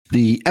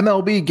The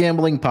MLB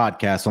Gambling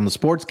Podcast on the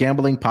Sports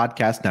Gambling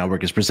Podcast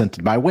Network is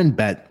presented by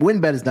WynnBET.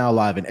 WynnBET is now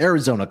live in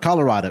Arizona,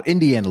 Colorado,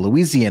 Indiana,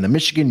 Louisiana,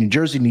 Michigan, New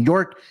Jersey, New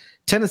York,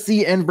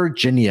 Tennessee, and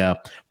Virginia.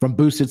 From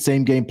boosted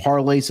same-game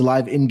parlays to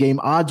live in-game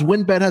odds,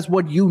 WynnBET has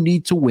what you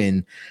need to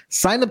win.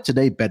 Sign up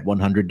today, bet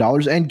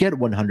 $100, and get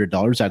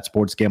 $100 at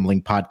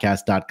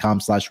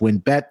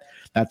sportsgamblingpodcast.com/WynnBET.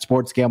 That's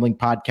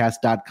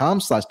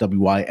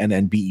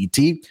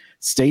sportsgamblingpodcast.com/WYNNBET.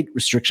 State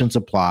restrictions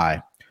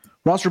apply.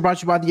 Roster brought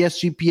to you by the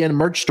SGPN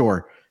merch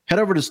store. Head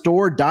over to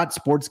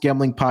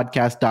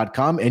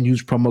store.sportsgamblingpodcast.com and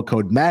use promo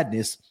code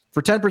MADNESS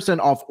for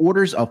 10% off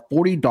orders of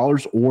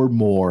 $40 or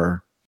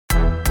more.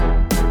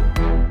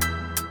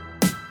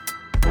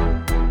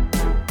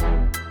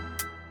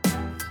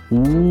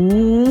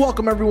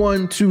 Welcome,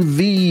 everyone, to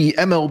the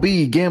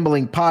MLB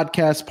Gambling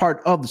Podcast,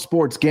 part of the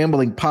Sports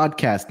Gambling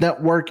Podcast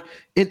Network.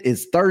 It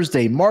is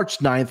Thursday, March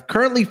 9th,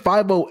 currently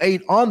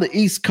 5:08 on the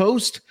East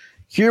Coast,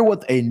 here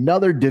with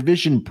another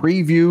division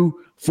preview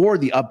for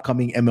the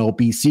upcoming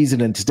MLB season.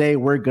 And today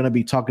we're going to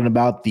be talking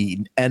about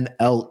the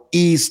NL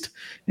East.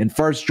 And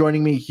first,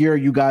 joining me here,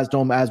 you guys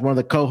know him as one of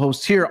the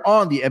co-hosts here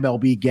on the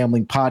MLB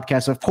Gambling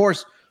Podcast. Of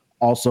course,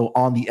 also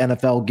on the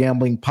NFL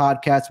Gambling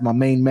Podcast, my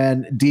main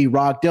man,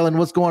 D-Rock. Dylan,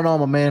 what's going on,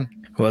 my man?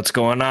 What's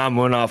going on,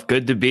 Moonoff?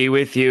 Good to be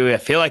with you. I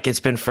feel like it's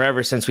been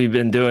forever since we've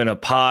been doing a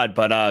pod,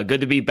 but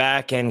good to be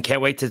back and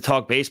can't wait to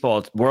talk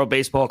baseball. World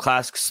Baseball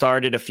Classic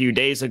started a few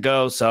days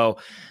ago, so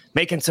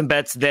making some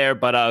bets there,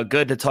 but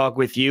good to talk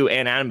with you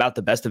and Adam about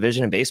the best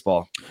division in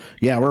baseball.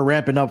 Yeah, we're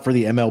ramping up for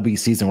the MLB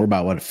season. We're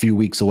about, a few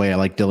weeks away.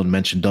 Like Dylan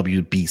mentioned,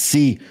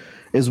 WBC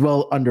is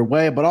well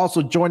underway, but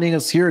also joining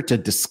us here to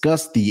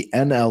discuss the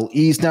NL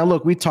East. Now,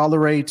 look,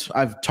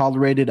 I've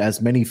tolerated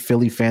as many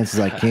Philly fans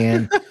as I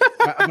can.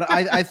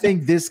 I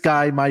think this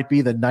guy might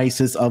be the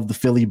nicest of the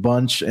Philly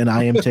bunch, and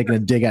I am taking a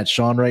dig at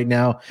Sean right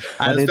now.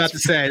 I was about to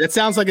say that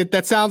sounds like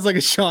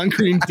a Sean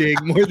Green dig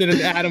more than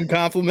an Adam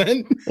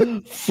compliment.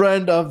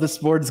 Friend of the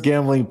Sports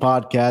Gambling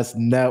Podcast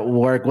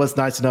Network was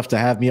nice enough to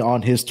have me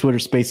on his Twitter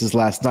Spaces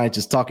last night,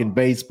 just talking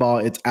baseball.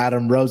 It's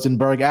Adam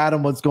Rosenberg.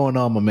 Adam, what's going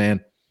on, my man?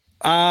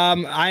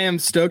 I am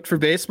stoked for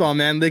baseball,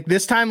 man. Like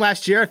this time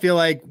last year, I feel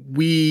like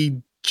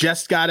we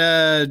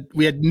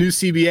had new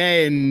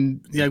CBA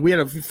and we had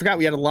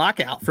a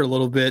lockout for a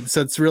little bit.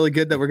 So it's really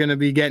good that we're going to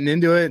be getting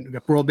into it. We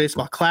got World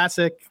Baseball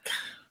Classic.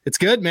 It's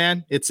good,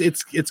 man. It's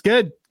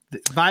good. The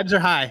vibes are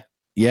high.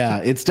 Yeah,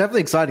 it's definitely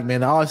exciting,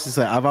 man.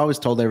 I've always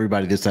told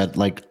everybody this, that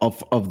like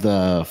of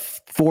the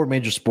four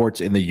major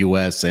sports in the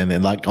US and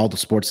then like all the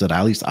sports that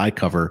at least I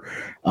cover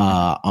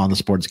on the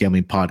Sports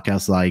Gambling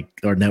Podcast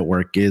or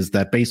network, is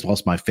that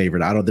baseball's my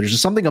favorite. There's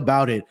just something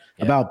about it,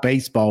 about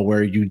baseball,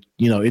 where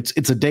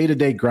it's a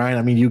day-to-day grind.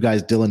 I mean, you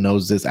guys, Dylan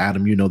knows this,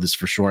 Adam, you know this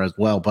for sure as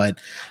well, but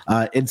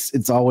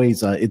it's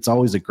always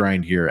a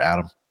grind here,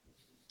 Adam.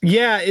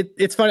 Yeah,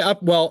 it's funny.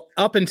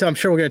 Up until, I'm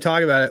sure we're going to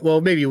talk about it.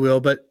 Well, maybe you will,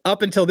 but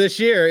up until this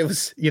year, it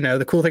was,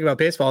 the cool thing about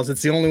baseball is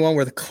it's the only one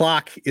where the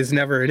clock is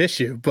never an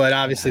issue. But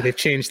obviously they've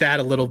changed that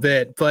a little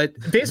bit. But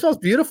baseball's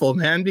beautiful,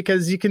 man,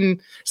 because there's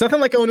nothing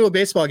like going to a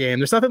baseball game.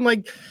 There's nothing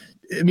like,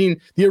 the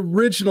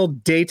original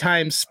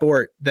daytime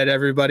sport that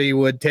everybody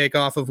would take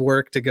off of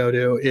work to go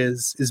to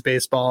is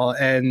baseball.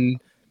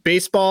 And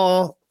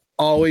baseball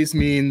always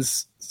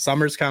means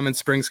summer's coming,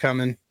 spring's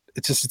coming.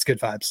 It's good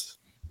vibes.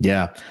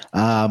 Yeah.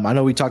 I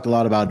know we talked a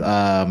lot about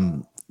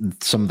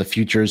some of the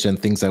futures and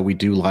things that we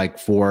do like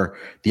for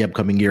the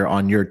upcoming year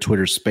on your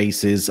Twitter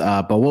Spaces.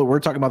 But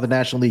we're talking about the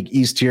National League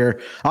East here.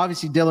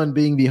 Obviously, Dylan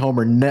being the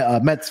Homer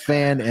Mets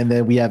fan, and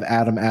then we have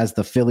Adam as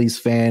the Phillies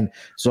fan.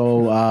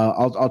 So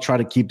I'll try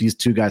to keep these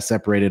two guys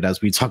separated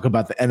as we talk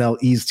about the NL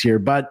East here.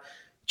 But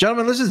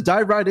gentlemen, let's just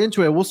dive right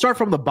into it. We'll start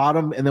from the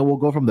bottom and then we'll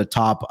go from the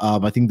top.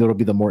 I think that'll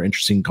be the more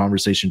interesting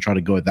conversation, try to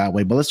go it that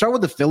way. But let's start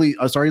with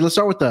let's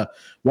start with the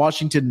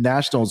Washington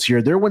Nationals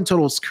here. Their win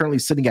total is currently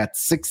sitting at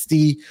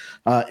 60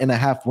 and a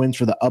half wins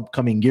for the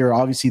upcoming year.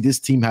 Obviously, this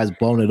team has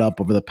blown it up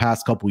over the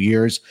past couple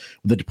years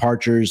with the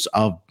departures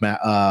of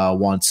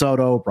Juan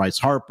Soto, Bryce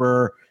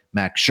Harper,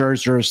 Max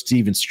Scherzer,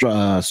 Steven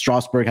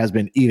Strasburg has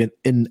been even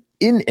in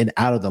and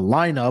out of the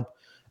lineup.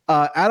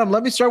 Adam,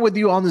 let me start with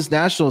you on this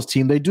Nationals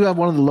team. They do have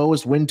one of the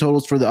lowest win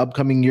totals for the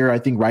upcoming year, I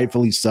think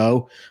rightfully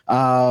so.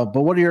 But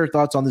what are your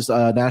thoughts on this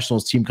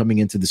Nationals team coming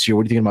into this year?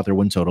 What do you think about their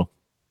win total?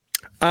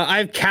 I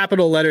have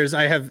capital letters.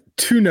 I have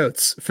two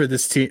notes for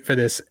this team. For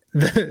this,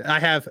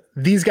 I have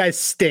these guys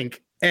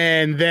stink.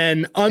 And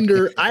then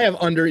I have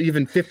under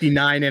even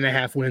 59 and a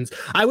half wins.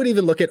 I would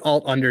even look at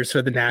alt unders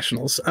for the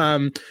Nationals.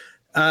 The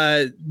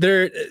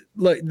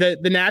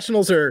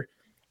Nationals are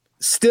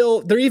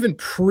they're even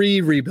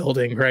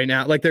pre-rebuilding right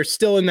now. Like they're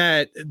still in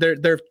that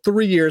they're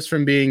 3 years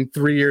from being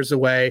 3 years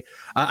away.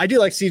 I do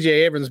like CJ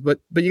Abrams, but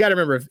you got to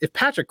remember if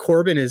Patrick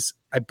Corbin is,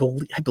 I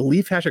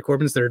believe Patrick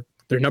Corbin's their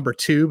number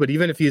two, but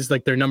even if he's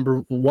like their number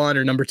one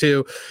or number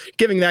two,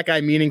 giving that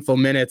guy meaningful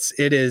minutes,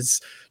 it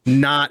is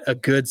not a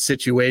good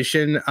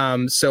situation.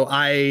 So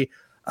I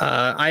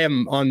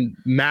am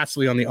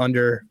massively on the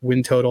under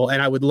win total,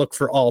 and I would look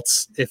for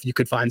alts if you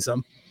could find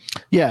some.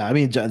 Yeah, I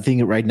mean, I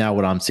think right now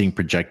what I'm seeing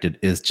projected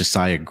is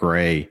Josiah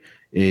Gray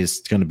is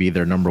going to be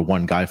their number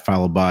one guy,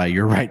 followed by,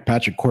 you're right,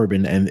 Patrick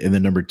Corbin, and in the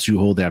number 2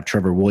 hole, they have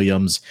Trevor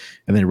Williams,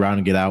 and then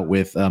rounding it out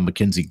with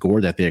Mackenzie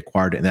Gore that they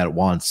acquired in that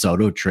Juan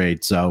Soto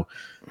trade. So,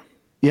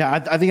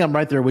 yeah, I think I'm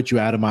right there with you,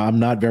 Adam. I'm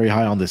not very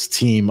high on this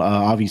team.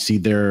 Obviously,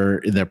 they're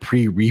in their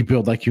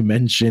pre-rebuild, like you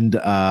mentioned,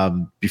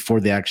 before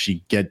they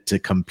actually get to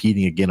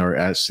competing again or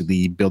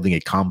actually building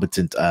a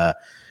competent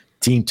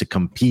team to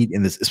compete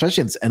in this,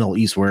 especially in this NL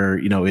East, where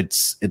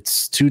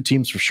it's 2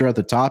 teams for sure at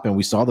the top. And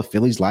we saw the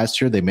Phillies last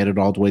year; they made it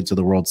all the way to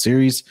the World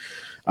Series,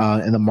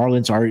 and the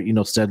Marlins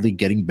are steadily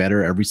getting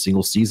better every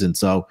single season.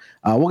 So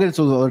we'll get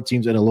into the other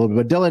teams in a little bit.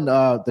 But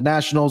Dylan, the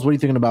Nationals, what are you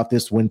thinking about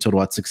this win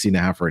total at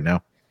 16.5 right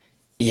now?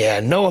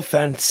 Yeah, no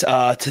offense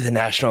to the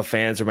National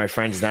fans or my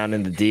friends down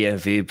in the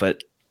DMV,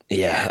 but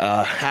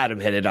yeah, Adam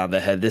hit it on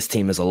the head. This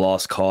team is a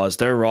lost cause.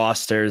 Their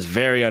roster is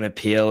very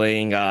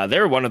unappealing. They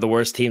were one of the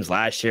worst teams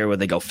last year where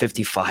they go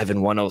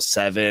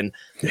 55-107.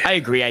 I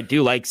agree. I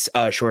do like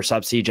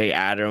shortstop CJ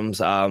Adams.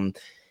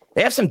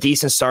 They have some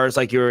decent stars,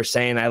 like you were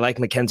saying. I like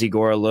Mackenzie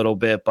Gore a little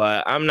bit,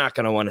 but I'm not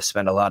going to want to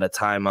spend a lot of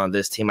time on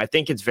this team. I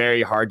think it's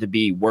very hard to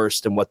be worse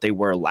than what they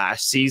were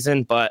last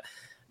season, but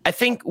I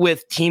think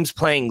with teams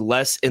playing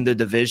less in the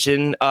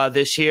division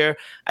this year,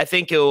 I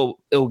think it'll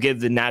give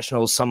the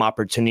Nationals some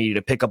opportunity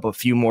to pick up a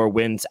few more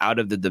wins out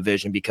of the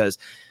division, because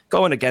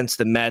going against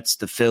the Mets,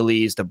 the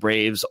Phillies, the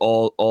Braves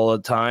all the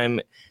time,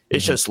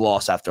 it's just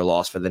loss after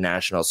loss for the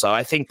Nationals. So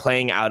I think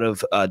playing out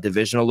of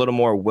division a little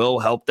more will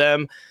help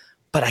them,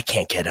 but I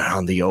can't get it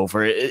on the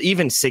over.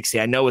 Even 60,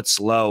 I know it's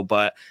low,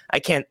 but I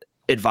can't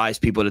advise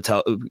people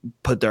to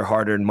put their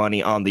hard-earned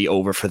money on the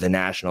over for the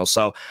Nationals.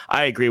 So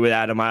I agree with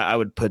Adam. I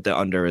would put the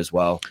under as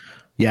well.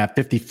 Yeah,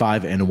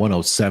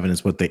 55-107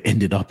 is what they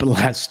ended up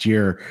last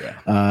year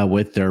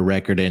with their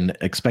record, and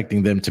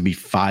expecting them to be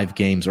 5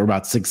 games or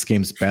about 6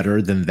 games better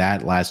than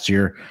that last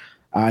year.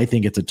 I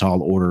think it's a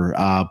tall order.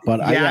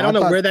 But I don't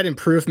know where that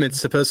improvement's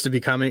supposed to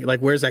be coming. Like,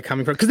 where's that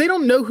coming from? Because they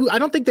don't know who. I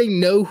don't think they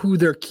know who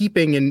they're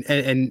keeping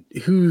and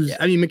who's. Yeah.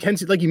 I mean,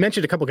 Mackenzie, like you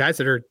mentioned, a couple guys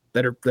that are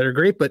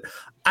great, but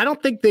I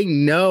don't think they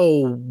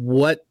know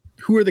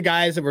who are the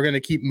guys that we're going to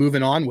keep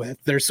moving on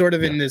with. They're sort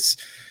of in this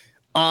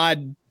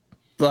odd,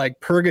 like,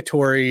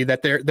 purgatory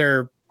that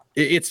they're.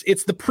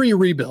 It's the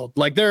pre-rebuild.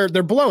 Like, they're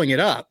blowing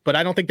it up, but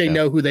I don't think they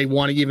know who they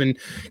want to even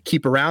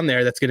keep around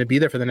there. That's going to be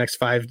there for the next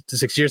 5 to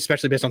 6 years,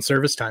 especially based on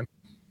service time.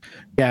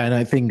 Yeah, and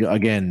I think,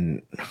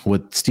 again,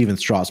 with Steven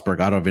Strasburg,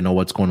 I don't even know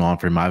what's going on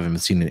for him. I haven't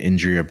seen an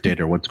injury update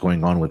or what's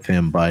going on with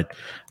him, but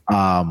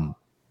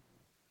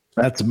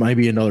that's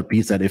maybe another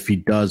piece that if he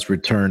does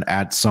return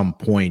at some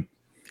point,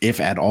 if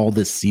at all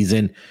this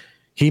season,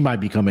 he might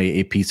become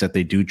a piece that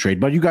they do trade.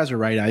 But you guys are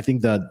right. I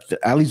think that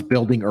at least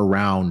building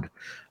around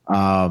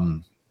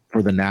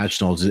for the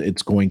Nationals,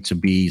 it's going to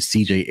be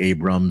CJ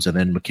Abrams and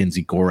then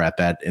Mackenzie Gore at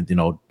that, and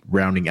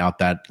rounding out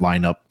that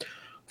lineup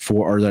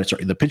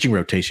the pitching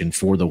rotation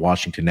for the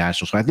Washington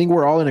Nationals. So I think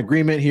we're all in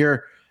agreement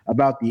here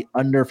about the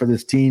under for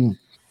this team.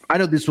 I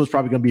know this was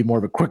probably going to be more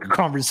of a quicker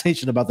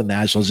conversation about the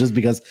Nationals, just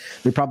because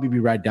they'd probably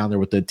be right down there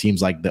with the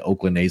teams like the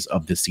Oakland A's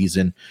of this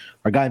season.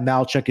 Our guy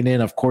Mal checking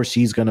in. Of course,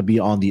 he's going to be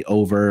on the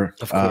over.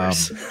 Of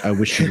course. I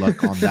wish you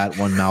luck on that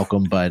one,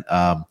 Malcolm, but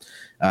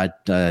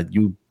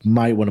you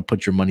might want to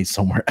put your money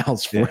somewhere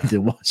else for the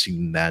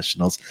Washington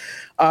Nationals.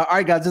 All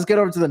right, guys, let's get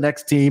over to the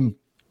next team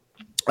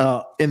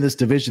in this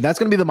division. That's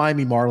going to be the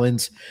Miami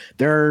Marlins.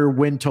 Their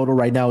win total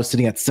right now is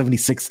sitting at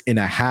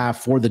 76.5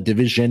 for the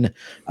division.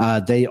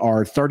 They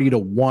are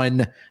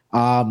 30-1.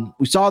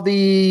 We saw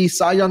the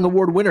Cy Young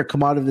Award winner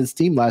come out of this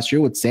team last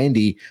year with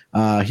Sandy.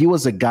 He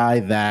was a guy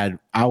that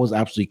I was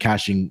absolutely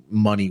cashing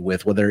money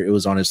with, whether it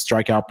was on his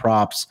strikeout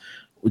props,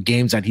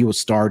 games that he was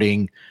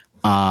starting,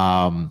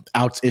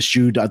 outs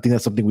issued. I think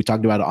that's something we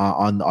talked about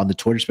on the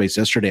Twitter space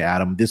yesterday,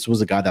 Adam. This was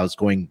a guy that was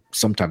going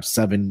sometimes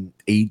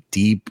 7-8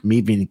 deep,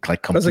 maybe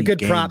like complete. That was a good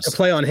games. prop to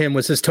play on him,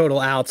 was his total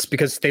outs,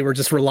 because they were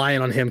just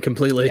relying on him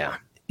completely.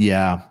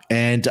 Yeah.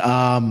 And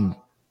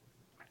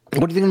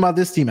what do you think about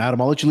this team, Adam?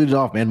 I'll let you lead it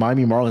off, man.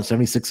 Miami Marlins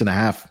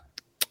 76.5.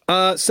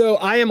 So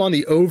I am on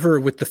the over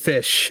with the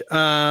fish.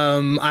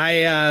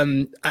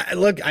 I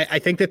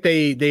think that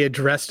they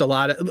addressed a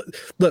lot of.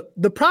 Look,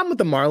 the problem with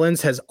the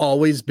Marlins has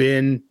always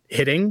been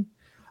hitting.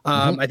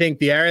 I think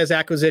the Arias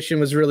acquisition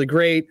was really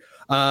great.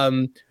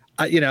 I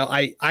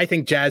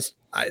think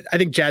I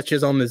think Jazz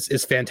Chisholm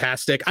is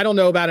fantastic. I don't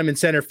know about him in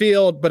center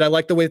field, but I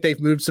like the way that they've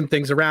moved some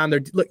things around.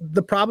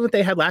 The problem that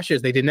they had last year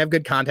is they didn't have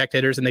good contact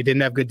hitters and they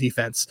didn't have good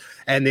defense,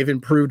 and they've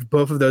improved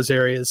both of those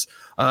areas.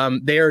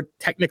 They are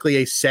technically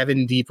a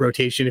 7-deep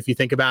rotation if you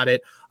think about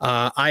it.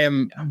 I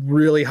am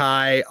really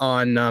high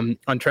on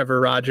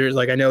Trevor Rogers.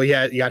 Like, I know he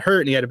got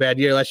hurt and he had a bad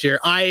year last year.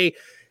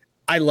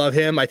 I love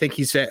him. I think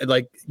he's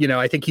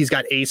I think he's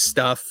got ace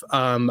stuff.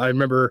 I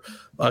remember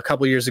a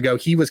couple years ago,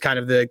 he was kind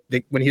of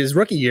when he was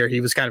rookie year,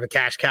 he was kind of a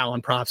cash cow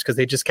on props because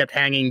they just kept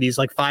hanging these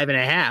like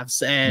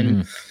 5.5s,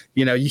 and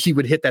he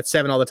would hit that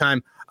 7 all the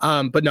time.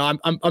 But no,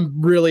 I'm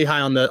really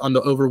high on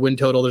the over win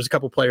total. There's a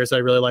couple players that I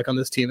really like on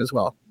this team as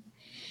well.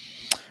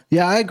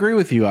 Yeah, I agree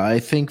with you. I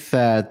think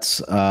that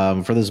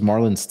for this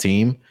Marlins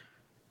team,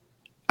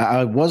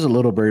 I was a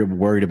little bit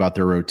worried about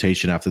their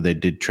rotation after they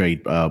did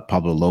trade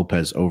Pablo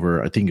Lopez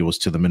over, I think it was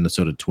to the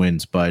Minnesota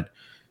Twins, but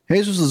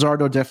Jesus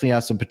Luzardo definitely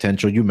has some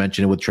potential. You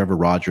mentioned it with Trevor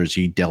Rogers.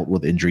 He dealt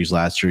with injuries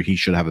last year. He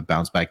should have a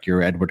bounce back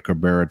year. Edward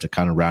Cabrera to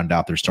kind of round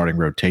out their starting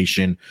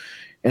rotation.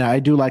 And I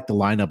do like the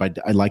lineup.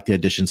 I like the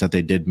additions that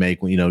they did make.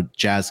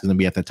 Jazz is going to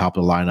be at the top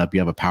of the lineup. You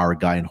have a power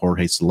guy in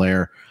Jorge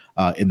Soler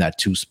in that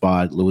 2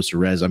 spot. Luis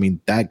Perez. I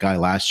mean, that guy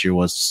last year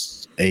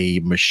was a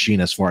machine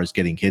as far as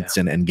getting hits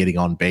and getting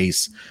on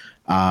base.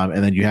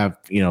 And then you have,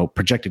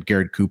 projected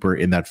Garrett Cooper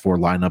in that 4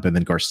 lineup, and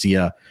then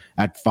Garcia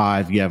at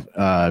 5. You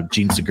have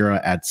Gene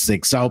Segura at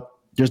 6. So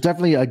there's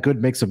definitely a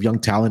good mix of young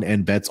talent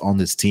and vets on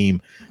this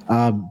team.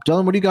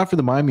 Dylan, what do you got for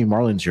the Miami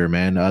Marlins here,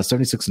 man?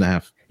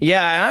 76.5.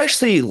 Yeah, I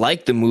actually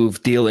like the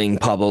move dealing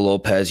Pablo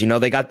Lopez.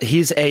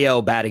 He's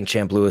AL batting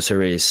champ Luis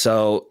Perez.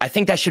 So I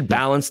think that should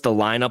balance the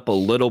lineup a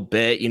little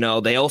bit.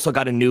 They also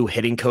got a new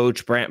hitting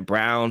coach, Brant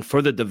Brown,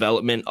 for the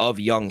development of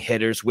young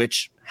hitters,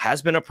 which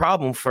has been a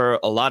problem for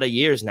a lot of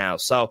years now.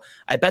 So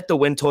I bet the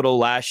win total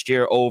last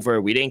year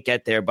over. We didn't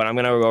get there, but I'm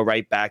going to go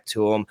right back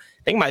to him.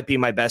 I think might be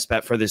my best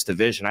bet for this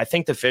division. I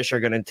think the Fish are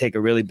going to take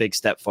a really big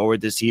step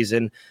forward this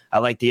season. I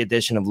like the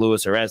addition of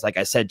Luis Perez. Like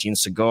I said, Gene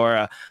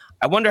Segura.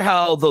 I wonder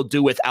how they'll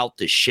do without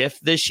the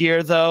shift this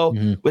year, though.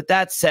 Mm-hmm. With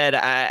that said,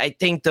 I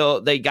think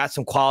they got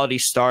some quality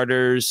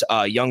starters,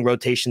 young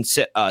rotation,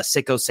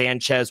 Sicko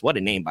Sanchez. What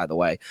a name, by the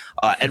way.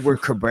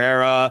 Edward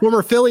Cabrera.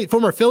 Former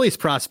Phillies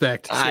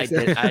prospect. I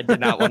did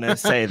not want to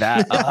say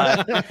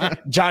that.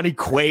 Johnny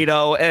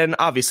Cueto. And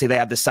obviously they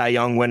have the Cy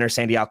Young winner,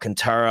 Sandy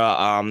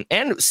Alcantara.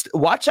 And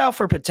watch out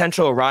for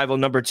potential arrival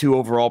number 2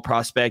 overall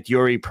prospect,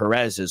 Yuri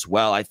Perez as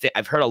well.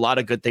 I've heard a lot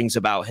of good things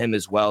about him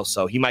as well,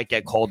 so he might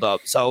get called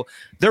up. So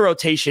their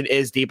rotation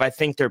is deep. I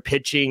think their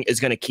pitching is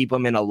going to keep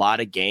them in a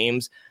lot of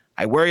games.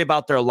 I worry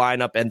about their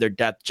lineup and their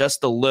depth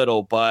just a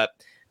little, but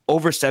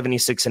over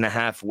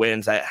 76.5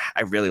 wins. I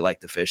really like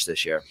the Fish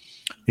this year.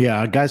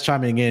 Yeah, guys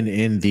chiming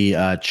in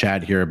the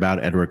chat here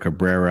about Edward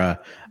Cabrera,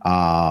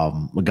 a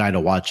guy to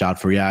watch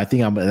out for. Yeah, I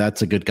think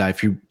that's a good guy.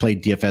 If you play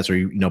DFS or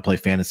you play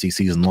fantasy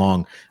season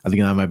long, I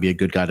think that might be a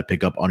good guy to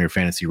pick up on your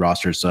fantasy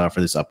rosters for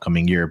this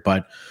upcoming year.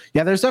 But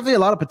yeah, there's definitely a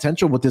lot of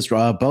potential with this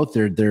both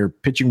their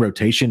pitching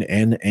rotation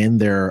and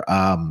their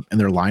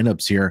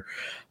lineups here.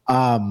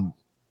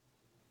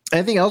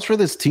 Anything else for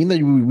this team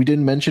that we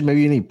didn't mention?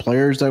 Maybe any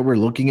players that we're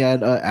looking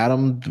at,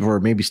 Adam, or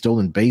maybe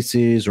stolen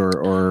bases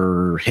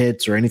or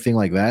hits or anything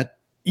like that?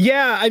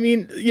 Yeah, I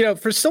mean,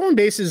 for stolen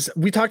bases,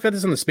 we talked about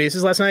this on the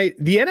Spaces last night.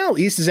 The NL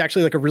East is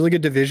actually like a really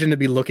good division to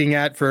be looking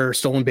at for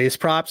stolen base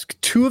props.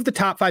 2 of the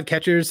top 5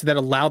 catchers that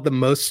allowed the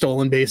most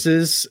stolen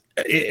bases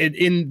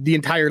in the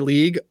entire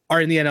league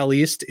are in the NL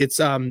East. It's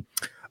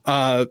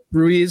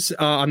Ruiz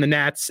on the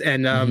Nats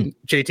and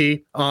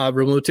JT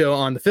Realmuto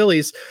on the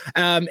Phillies.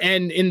 And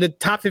in the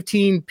top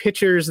 15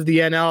 pitchers of the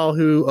NL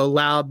who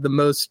allowed the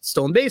most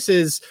stolen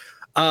bases,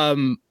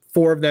 4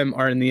 of them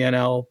are in the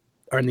NL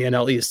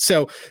East.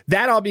 So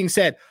that all being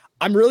said,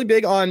 I'm really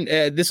big on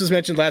this was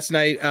mentioned last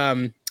night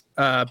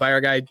by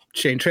our guy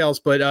Shane Trails,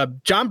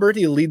 but John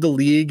Berti will lead the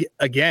league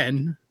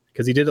again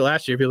because he did it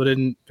last year. People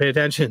didn't pay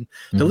attention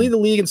to lead the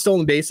league in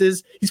stolen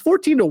bases. He's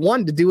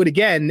 14-1 to do it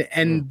again,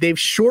 and they've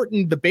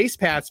shortened the base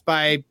paths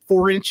by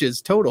 4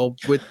 inches total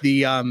with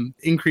the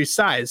increased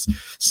size.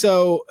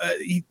 So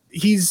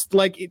he's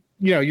like,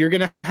 you're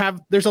going to have,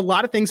 there's a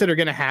lot of things that are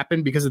going to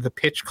happen because of the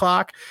pitch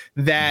clock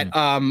that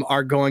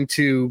are going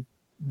to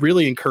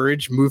really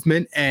encourage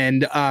movement.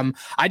 And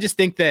I just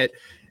think that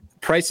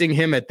pricing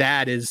him at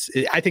that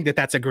I think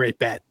that's a great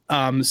bet.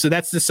 So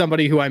that's just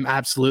somebody who I'm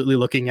absolutely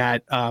looking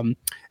at. And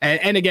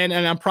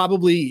I'm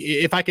probably,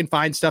 if I can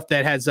find stuff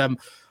that has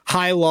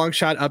high long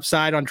shot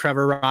upside on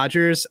Trevor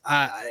Rogers,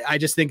 I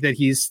just think that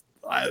he's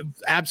I'm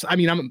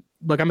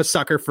a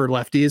sucker for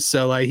lefties.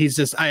 So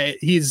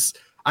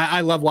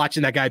I love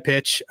watching that guy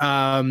pitch.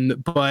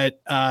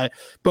 But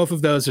both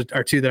of those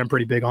are 2 that I'm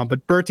pretty big on.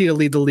 But Berti to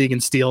lead the league in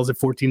steals at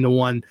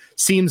 14-1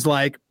 seems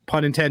like,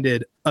 pun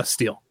intended, a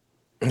steal.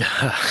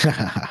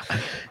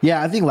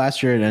 Yeah, I think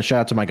last year, and shout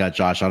out to my guy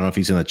Josh, I don't know if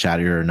he's in the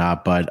chat here or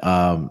not, but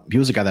he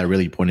was a guy that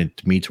really pointed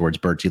me towards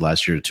Berti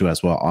last year too,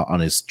 as well, on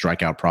his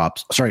strikeout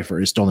props. Sorry, for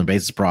his stolen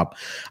bases prop.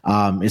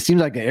 It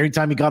seems like every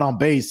time he got on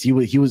base, he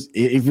was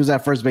if he was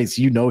at first base,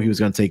 he was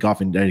going to take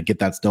off and get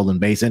that stolen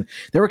base. And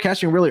they were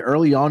catching really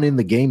early on in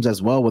the games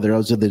as well, whether it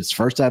was his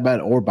first at bat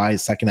or by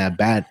his second at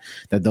bat,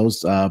 that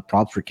those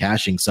props were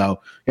cashing.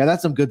 So yeah,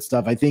 that's some good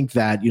stuff. I think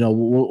that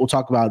we'll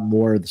talk about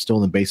more of the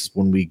stolen bases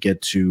when we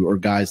get to, or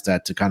guys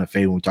that to kind of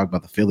fade when we talk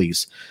about the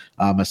Phillies,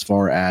 as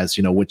far as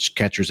which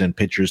catchers and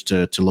pitchers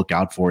to look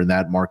out for in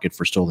that market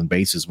for stolen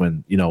bases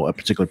when a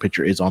particular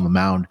pitcher is on the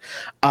mound.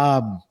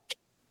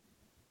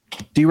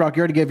 D-Rock,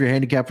 you already gave your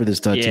handicap for this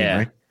team,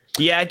 right?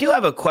 Yeah, I do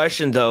have a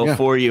question though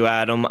for you,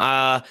 Adam.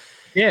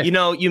 Yeah.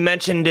 You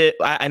mentioned it.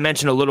 I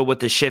mentioned a little with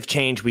the shift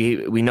change.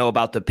 We know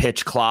about the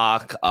pitch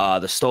clock,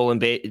 the stolen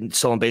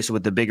bases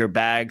with the bigger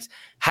bags.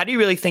 How do you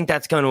really think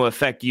that's going to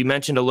affect? You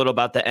mentioned a little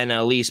about the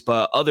NL East,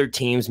 but other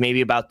teams,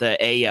 maybe about the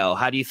AL.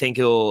 How do you think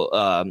it'll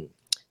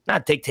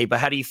not dictate, but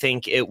how do you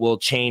think it will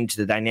change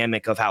the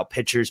dynamic of how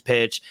pitchers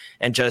pitch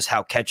and just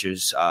how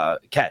catchers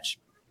catch?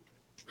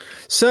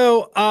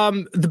 So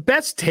the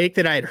best take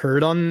that I had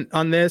heard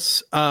on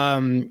this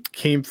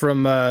came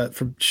from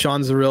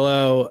Sean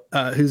Zerillo,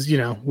 who's,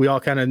 we all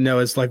kind of know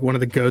as like one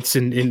of the GOATs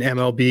in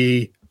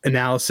MLB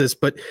analysis,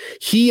 but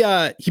he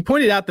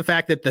pointed out the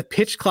fact that the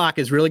pitch clock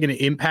is really going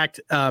to impact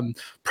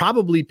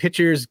probably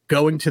pitchers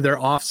going to their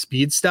off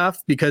speed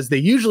stuff, because they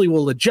usually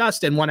will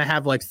adjust and want to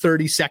have like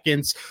 30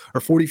 seconds or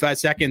 45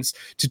 seconds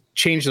to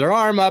change their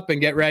arm up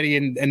and get ready,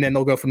 and then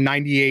they'll go from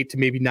 98 to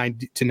maybe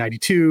 90 to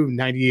 92,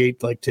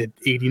 98 like to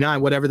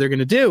 89, whatever they're going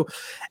to do.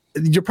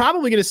 You're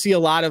probably going to see a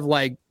lot of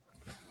like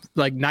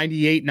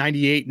 98,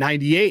 98,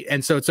 98,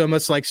 and so it's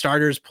almost like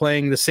starters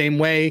playing the same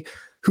way,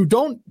 who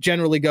don't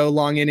generally go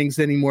long innings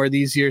anymore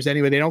these years.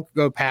 Anyway, they don't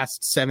go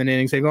past 7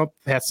 innings. They go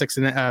past 6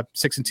 and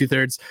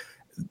 2/3.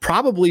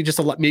 Probably just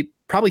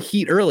probably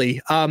heat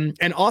early.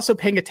 And also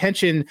paying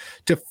attention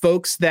to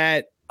folks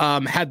that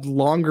had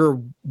longer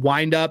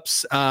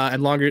windups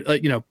and longer,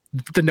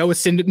 the Noah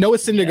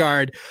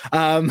Syndergaard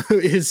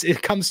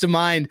it comes to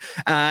mind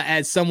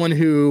as someone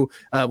who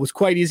was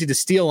quite easy to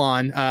steal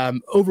on.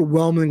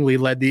 Overwhelmingly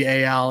led the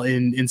AL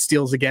in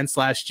steals against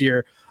last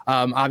year.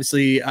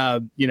 Obviously,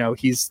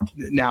 he's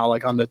now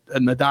like on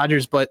the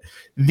Dodgers, but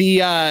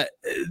I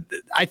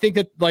think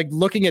that like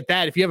looking at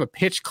that, if you have a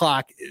pitch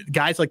clock,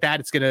 guys like that,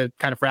 it's going to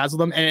kind of frazzle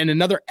them. And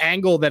another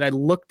angle that I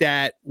looked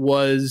at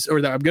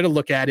that I'm going to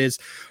look at is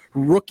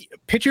rookie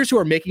pitchers who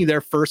are making their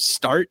first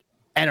start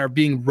and are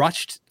being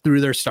rushed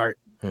through their start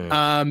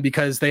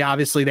because they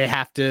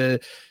have to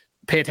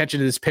pay attention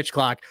to this pitch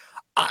clock.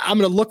 I'm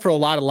going to look for a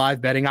lot of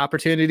live betting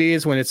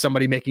opportunities when it's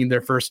somebody making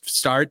their first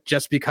start,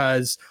 just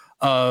because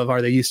of,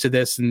 are they used to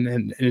this,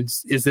 and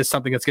is this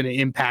something that's going to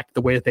impact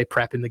the way that they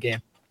prep in the game?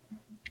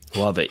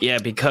 Love it. Yeah,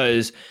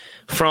 because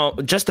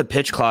from just the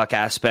pitch clock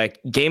aspect,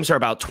 games are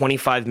about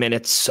 25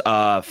 minutes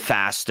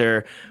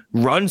faster.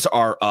 Runs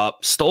are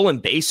up. Stolen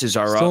bases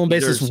are up. Stolen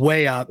bases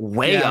way up.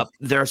 Way up.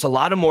 There's a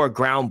lot of more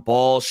ground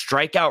balls.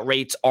 Strikeout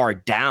rates are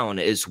down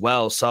as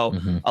well. So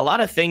a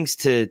lot of things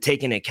to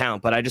take into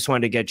account, but I just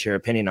wanted to get your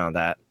opinion on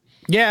that.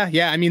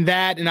 Yeah. I mean,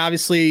 that, and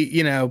obviously,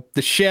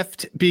 the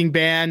shift being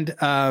banned.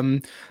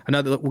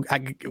 Another, I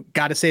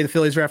got to say the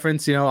Phillies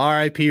reference,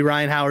 RIP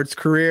Ryan Howard's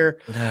career.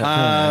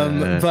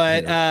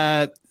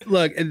 But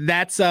look,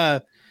 that's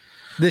the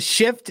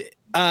shift.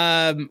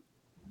 The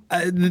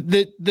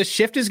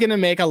shift is going to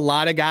make a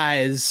lot of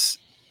guys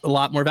a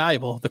lot more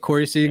valuable. The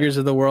Corey Seagers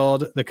of the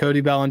world, the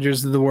Cody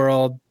Bellingers of the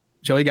world,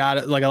 Joey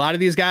Gotto, like a lot of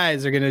these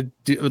guys are going to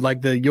do,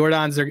 like the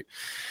Jordans are.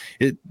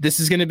 This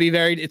is going to be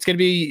it's going to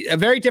be a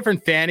very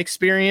different fan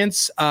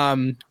experience.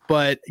 But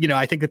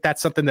I think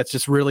that's something that's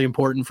just really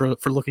important for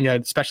looking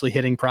at, especially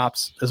hitting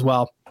props as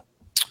well.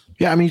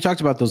 Yeah. I mean, you talked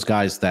about those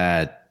guys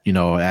that,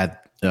 had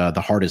the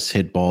hardest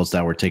hit balls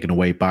that were taken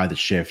away by the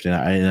shift.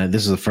 And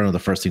this is one of the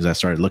first things I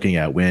started looking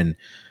at when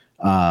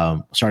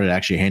started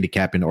actually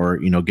handicapping or,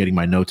 getting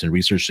my notes and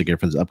research together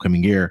for this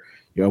upcoming year.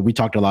 We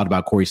talked a lot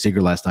about Corey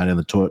Seager last night in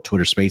the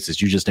Twitter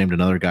Spaces. You just named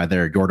another guy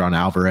there, Yordan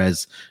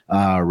Alvarez.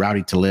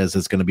 Rowdy Tellez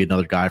is going to be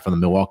another guy from the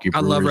Milwaukee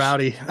Brewers. I love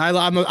Rowdy. I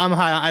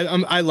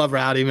love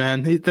Rowdy,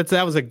 man.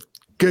 That was a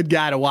good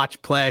guy to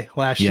watch play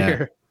last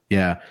year.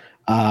 Yeah.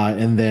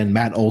 And then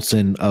Matt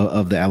Olson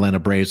of the Atlanta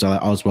Braves,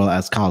 as well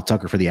as Kyle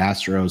Tucker for the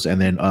Astros,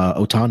 and then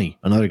Ohtani,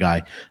 another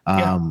guy,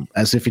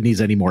 as if he needs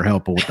any more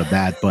help with the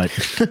bat. But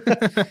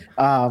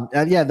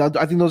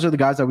I think those are the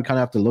guys that we kind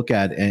of have to look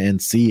at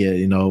and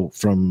see,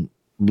 from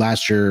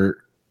last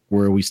year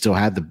where we still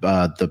had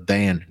the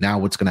ban. Now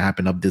what's going to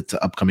happen up this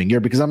upcoming year?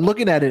 Because I'm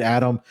looking at it,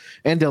 Adam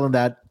and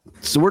Dylan,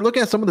 so we're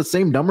looking at some of the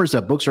same numbers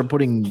that books are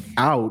putting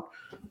out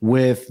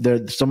with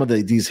some of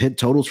these hit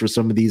totals for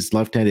some of these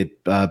left-handed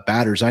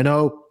batters. I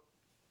know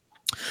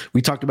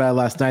we talked about it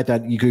last night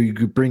that you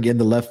could bring in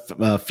the left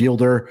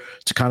fielder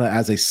to kind of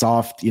as a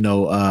soft, in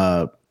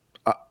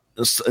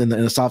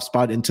a soft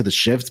spot into the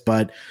shifts,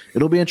 but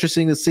it'll be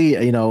interesting to see,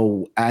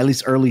 at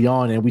least early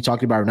on. And we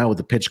talked about it now with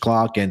the pitch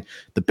clock and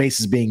the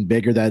bases being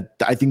bigger, that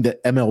I think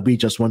that MLB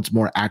just wants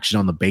more action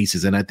on the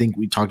bases. And I think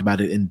we talked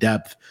about it in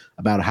depth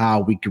about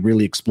how we could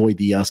really exploit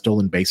the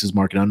stolen bases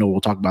market. I know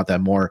we'll talk about that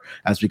more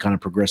as we kind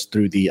of progress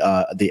through the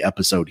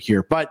episode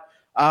here. But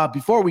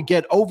before we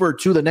get over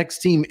to the next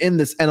team in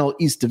this NL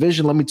East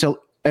division, let me tell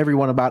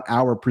everyone about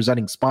our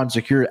presenting sponsor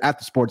here at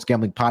the Sports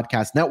Gambling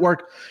Podcast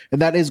Network,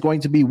 and that is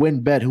going to be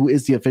WynnBET, who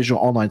is the official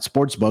online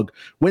sports book.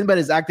 WynnBET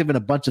is active in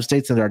a bunch of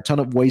states, and there are a ton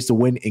of ways to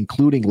win,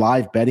 including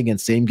live betting and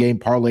same-game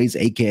parlays,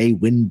 aka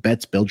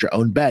WynnBET's Build Your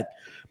Own Bet.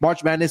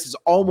 March Madness is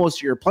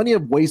almost here. Plenty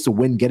of ways to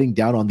win getting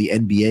down on the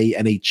NBA,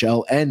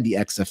 NHL, and the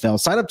XFL.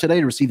 Sign up today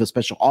to receive a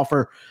special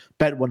offer.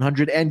 Bet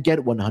 100 and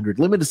get 100.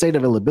 Limited state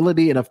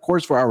availability. And of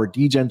course, for our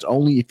DGens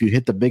only, if you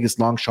hit the biggest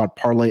long shot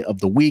parlay of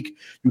the week,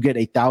 you get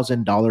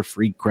 $1,000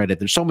 free credit.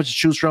 There's so much to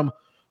choose from.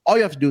 all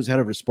you have to do is head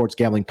over to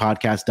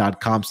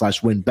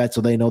sportsgamblingpodcast.com/winbet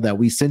so they know that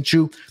we sent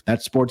you.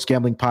 That's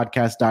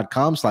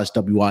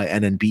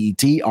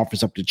sportsgamblingpodcast.com/WINNBET.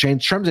 Offers up to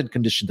change. Terms and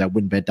conditions at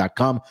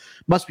winbet.com.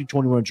 Must be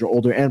 21 years or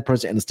older and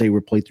present in the state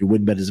where playthrough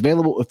WinBet is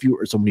available. If you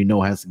or someone you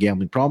know has a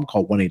gambling problem,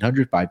 call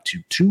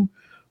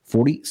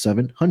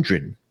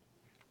 1-800-522-4700.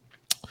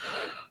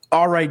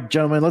 All right,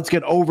 gentlemen, let's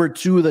get over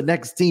to the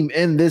next team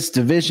in this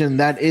division.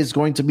 That is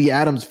going to be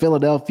Adam's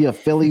Philadelphia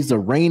Phillies, the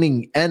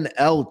reigning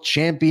NL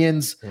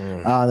champions.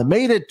 They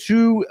made it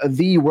to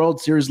the World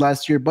Series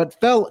last year, but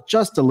fell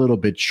just a little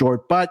bit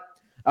short. But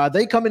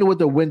they come in with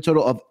a win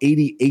total of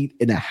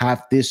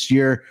 88.5 this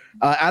year.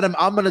 Adam,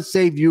 I'm going to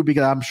save you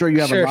because I'm sure you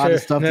have a lot of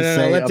stuff to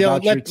say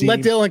about your team. Let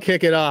Dylan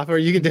kick it off, or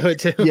you can do it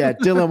too. Yeah,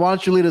 Dylan, why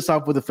don't you lead us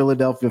off with the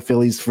Philadelphia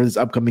Phillies for this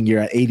upcoming year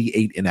at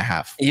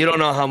 88.5? You don't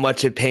know how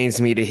much it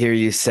pains me to hear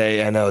you say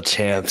NL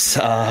champs.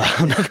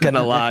 I'm not going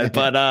to lie,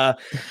 but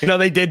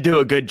they did do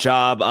a good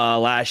job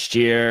last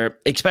year,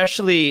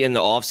 especially in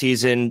the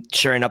offseason,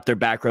 shoring up their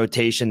back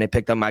rotation. They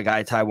picked up my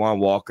guy, Taijuan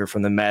Walker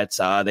from the Mets.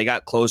 They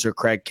got closer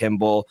Craig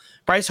Kimbrel.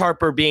 Bryce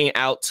Harper being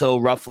out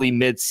till roughly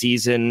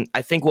mid-season,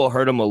 I think will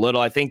hurt him a little.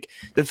 I think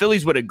the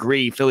Phillies would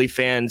agree, Philly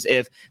fans,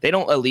 if they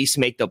don't at least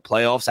make the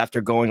playoffs after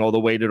going all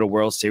the way to the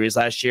World Series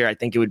last year, I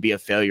think it would be a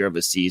failure of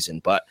a season.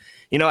 But,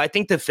 I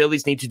think the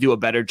Phillies need to do a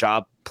better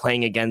job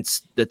playing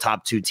against the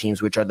top two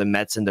teams, which are the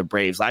Mets and the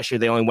Braves. Last year,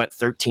 they only went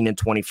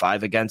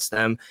 13-25 against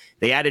them.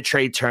 They added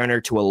Trey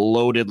Turner to a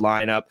loaded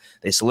lineup.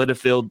 They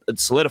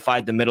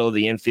solidified the middle of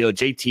the infield.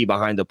 JT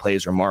behind the play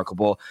is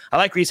remarkable. I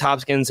like Rhys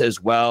Hoskins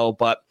as well,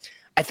 but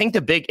I think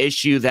the big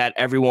issue that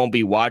everyone will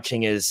be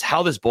watching is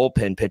how this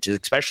bullpen pitches,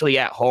 especially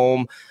at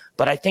home.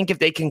 But I think if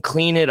they can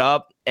clean it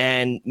up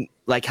and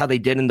like how they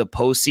did in the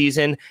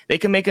postseason, they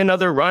can make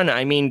another run.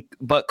 I mean,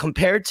 but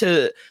compared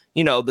to,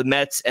 the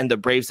Mets and the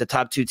Braves, the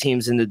top two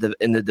teams in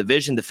the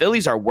division, the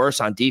Phillies are worse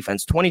on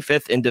defense,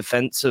 25th in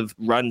defensive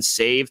runs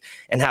saved,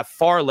 and have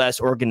far less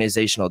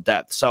organizational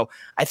depth. So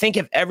I think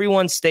if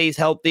everyone stays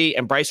healthy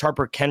and Bryce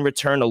Harper can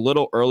return a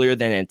little earlier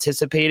than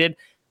anticipated,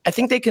 I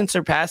think they can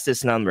surpass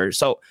this number.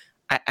 So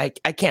I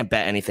can't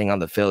bet anything on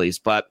the Phillies,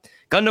 but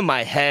gun to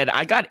my head,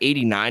 I got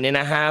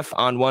 89.5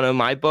 on one of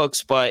my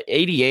books, but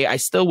 88, I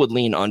still would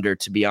lean under,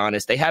 to be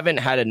honest. They haven't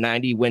had a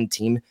 90-win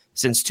team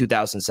since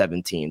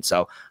 2017,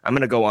 so I'm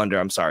going to go under.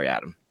 I'm sorry,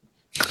 Adam.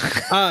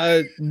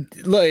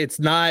 Look, it's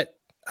not.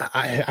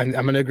 I'm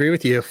going to agree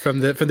with you. From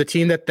the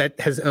team that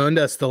has owned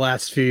us the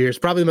last few years,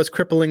 probably the most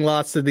crippling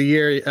loss of the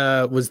year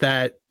was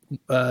that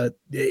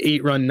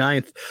 8-run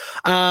ninth.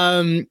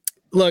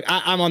 Look,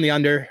 I'm on the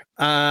under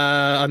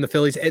on the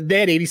Phillies. They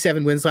had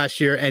 87 wins last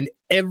year, and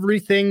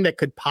everything that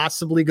could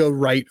possibly go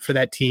right for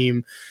that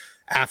team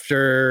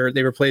after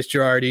they replaced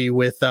Girardi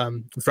with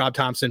Rob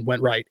Thompson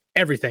went right.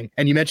 Everything.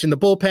 And you mentioned the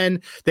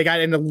bullpen. They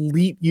got an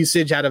elite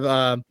usage out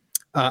of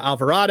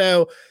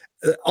Alvarado.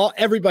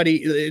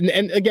 Everybody,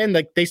 and again,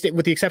 like they stayed,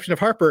 with the exception of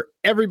Harper,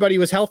 everybody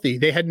was healthy.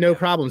 They had no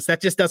problems.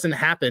 That just doesn't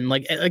happen.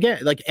 Like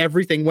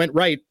everything went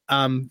right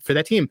for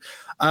that team.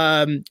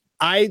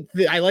 I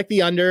like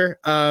the under.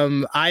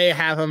 I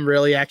have them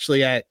really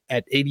actually at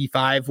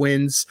 85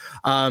 wins.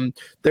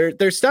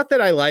 There's stuff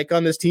that I like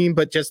on this team,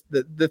 but just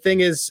the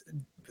thing is,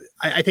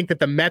 I think that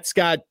the Mets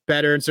got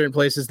better in certain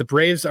places. The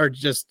Braves are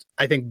just,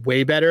 I think,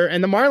 way better,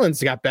 and the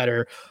Marlins got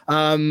better.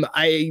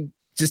 I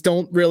just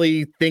don't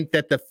really think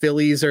that the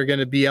Phillies are going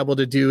to be able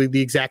to do the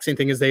exact same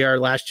thing as they are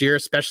last year,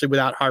 especially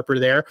without Harper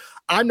there.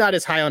 I'm not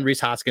as high on Rhys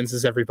Hoskins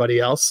as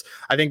everybody else.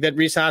 I think that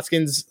Rhys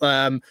Hoskins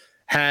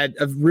had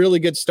a really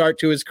good start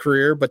to his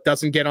career, but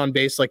doesn't get on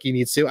base like he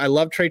needs to. I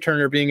love Trey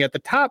Turner being at the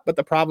top, but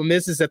the problem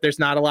is that there's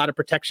not a lot of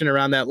protection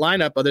around that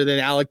lineup other than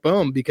Alec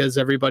Boehm, because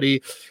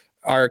everybody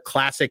are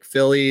classic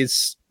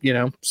Phillies,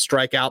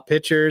 strike out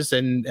pitchers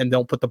and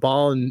don't put the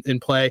ball in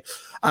play.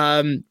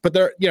 But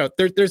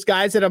there's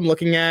guys that I'm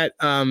looking at.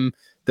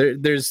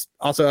 There's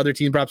also other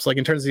team props, like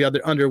in terms of the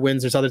other under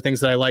wins, there's other things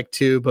that I like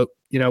too, but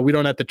we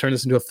don't have to turn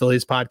this into a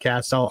Phillies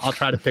podcast. I'll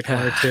try to pick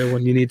one or two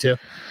when you need to.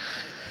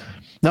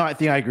 No, I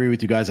think I agree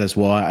with you guys as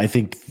well. I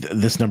think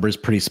this number is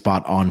pretty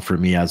spot on for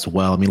me as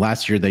well. I mean,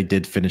 last year they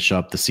did finish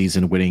up the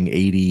season winning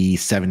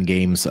 87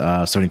 games,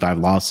 75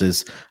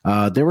 losses.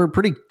 They were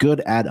pretty good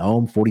at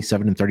home,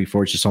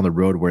 47-34. It's just on the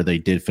road where they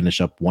did finish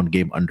up one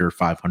game under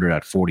 500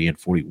 at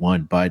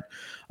 40-41. But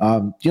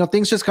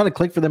things just kind of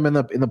clicked for them in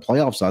the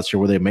playoffs last year,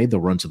 where they made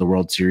the run to the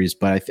World Series.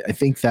 But I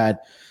think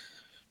that.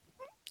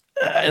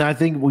 And I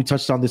think we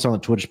touched on this on the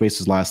Twitter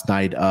Spaces last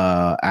night,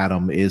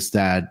 Adam, is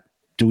that.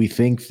 Do we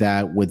think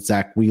that with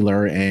Zach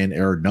Wheeler and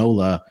Aaron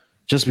Nola,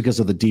 just because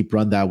of the deep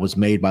run that was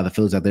made by the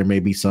Phillies, that there may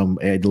be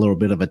a little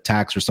bit of a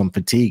tax or some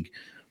fatigue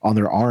on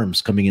their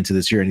arms coming into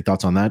this year? Any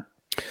thoughts on that?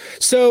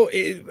 So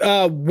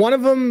one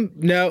of them,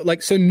 no,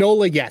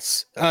 Nola,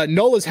 yes.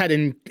 Nola's had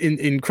an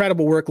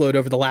incredible workload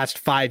over the last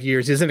 5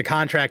 years. He's in a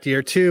contract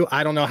year too.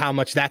 I don't know how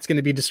much that's going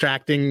to be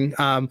distracting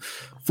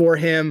for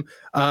him.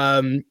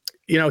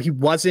 He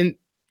wasn't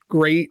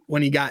great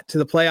when he got to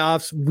the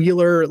playoffs.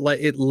 Wheeler,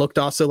 it looked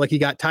also like he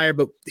got tired,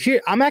 but here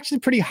I'm actually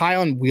pretty high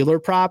on Wheeler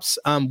props.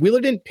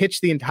 Wheeler didn't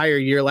pitch the entire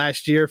year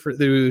last year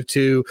due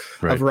to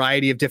a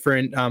variety of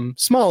different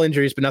small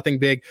injuries, but nothing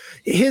big.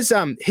 His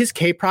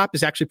K prop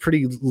is actually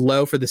pretty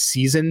low for the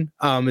season.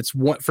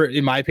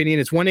 In my opinion,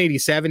 it's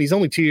 187. He's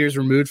only 2 years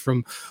removed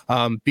from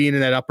being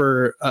in that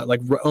upper,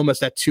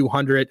 almost at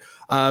 200.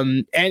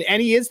 And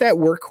he is that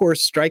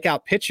workhorse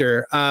strikeout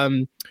pitcher.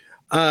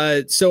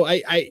 So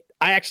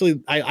I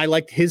actually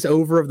liked his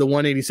over of the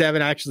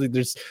 187. Actually,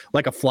 there's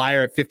like a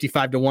flyer at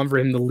 55-1 for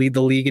him to lead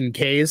the league in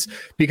Ks,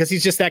 because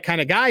he's just that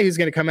kind of guy who's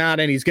going to come out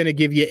and he's going to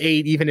give you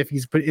 8, even if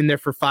he's put in there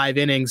for 5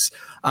 innings.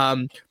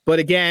 But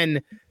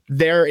again,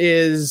 there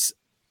is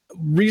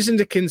reason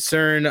to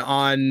concern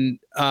on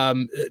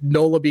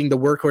Nola being the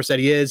workhorse that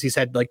he is. He's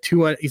had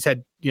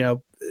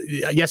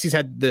yes, he's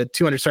had the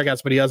 200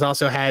 strikeouts, but he has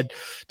also had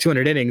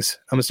 200 innings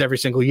almost every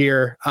single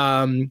year.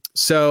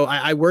 So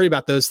I worry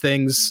about those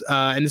things.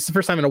 And this is the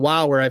first time in a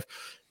while where I've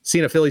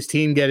seen a Phillies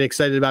team get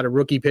excited about a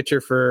rookie pitcher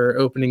for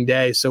opening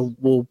day. So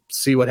we'll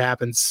see what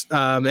happens.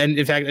 And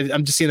in fact,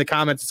 I'm just seeing the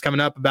comments that's coming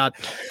up about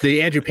the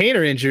Andrew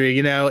Painter injury.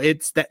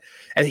 It's that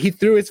he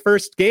threw his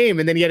first game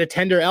and then he had a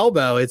tender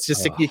elbow. It's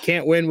just like you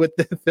can't win with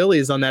the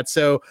Phillies on that.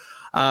 So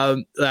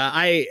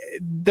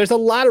there's a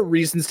lot of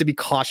reasons to be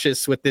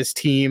cautious with this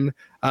team.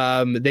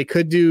 They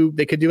could do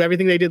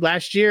everything they did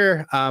last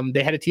year.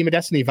 They had a team of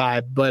destiny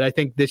vibe, but I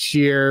think this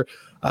year,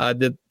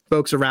 the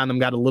folks around them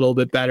got a little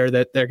bit better,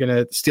 that they're going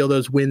to steal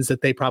those wins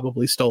that they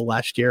probably stole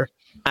last year.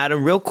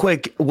 Adam, real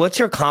quick, what's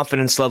your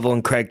confidence level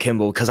in Craig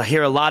Kimbrel? Because I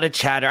hear a lot of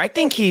chatter. I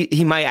think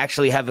he might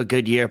actually have a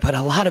good year, but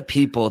a lot of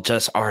people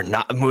just are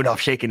not. Munaf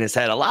shaking his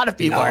head. A lot of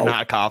people are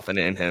not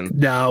confident in him.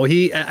 No,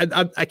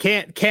 I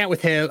can't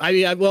with him. I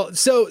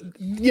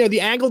mean, the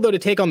angle though to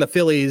take on the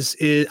Phillies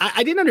is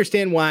I didn't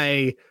understand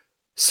why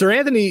Sir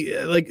Anthony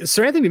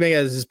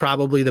Dominguez is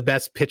probably the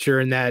best pitcher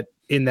in that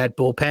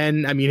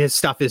bullpen. I mean, his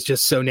stuff is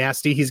just so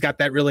nasty. He's got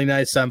that really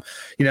nice,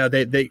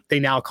 they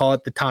now call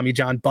it the Tommy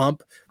John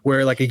bump,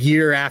 where like a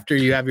year after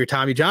you have your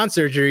Tommy John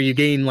surgery, you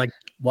gain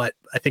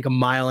I think 1.5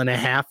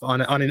 miles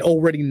on an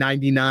already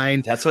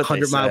 99,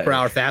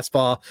 100-mile-per-hour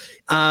fastball.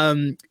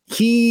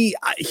 He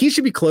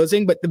should be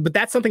closing, but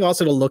that's something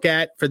also to look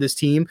at for this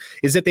team,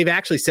 is that they've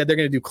actually said they're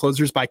going to do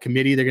closers by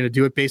committee. They're going to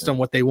do it based on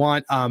what they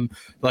want.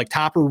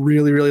 Topper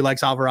really, really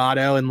likes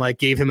Alvarado and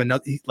gave him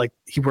another,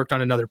 he worked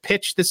on another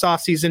pitch this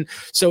offseason.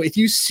 So if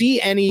you see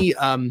any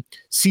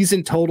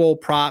season total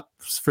props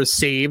for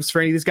saves for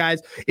any of these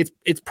guys,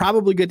 it's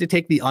probably good to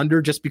take the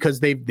under, just because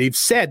they've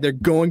said they're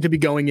going to be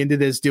going into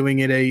this doing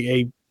it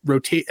a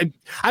rotate.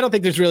 I don't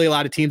think there's really a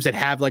lot of teams that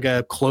have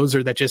a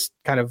closer that just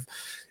kind of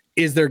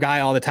is their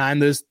guy all the time.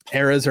 Those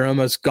eras are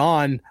almost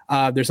gone.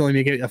 There's only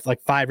maybe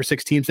 5 or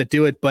 6 teams that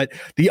do it, but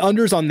the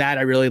unders on that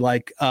I really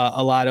like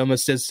a lot,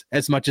 almost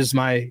as much as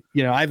my,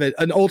 I have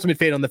an ultimate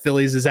fate on the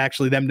Phillies is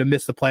actually them to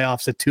miss the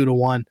playoffs at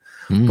 2-1.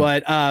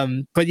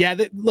 But yeah,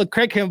 look,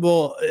 Craig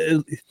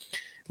Kimbrel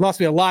lost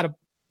me a lot of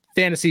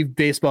fantasy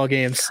baseball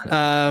games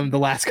the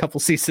last couple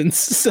seasons,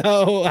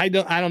 so I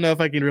don't know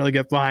if I can really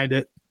get behind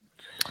it.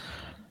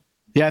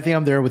 Yeah, I think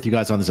I'm there with you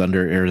guys on this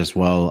under air as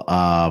well.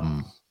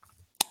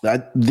 I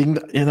think,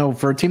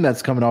 for a team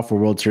that's coming off a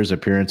World Series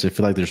appearance, I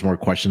feel like there's more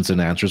questions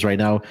than answers right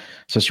now,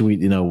 especially,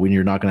 when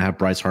you're not going to have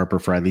Bryce Harper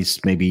for at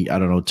least maybe, I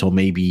don't know, till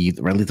maybe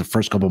or at least the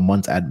first couple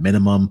months at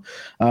minimum.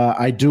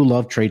 I do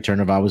love Trey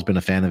Turner. I've always been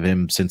a fan of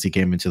him since he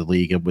came into the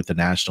league with the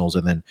Nationals,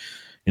 and then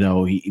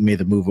he made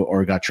the move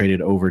or got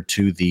traded over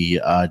to the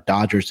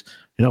Dodgers.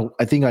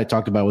 I think I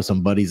talked about with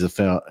some buddies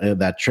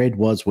that trade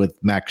was with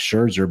Max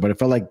Scherzer, but it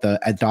felt like the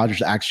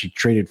Dodgers actually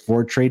traded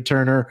for Trey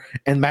Turner,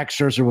 and Max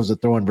Scherzer was a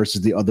throw-in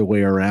versus the other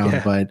way around.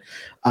 Yeah. But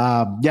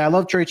I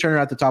love Trey Turner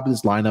at the top of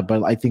this lineup,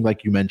 but I think,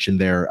 like you mentioned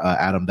there,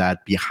 Adam,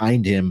 that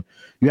behind him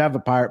you have a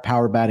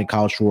power bat in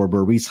Kyle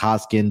Schwarber, Rhys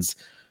Hoskins.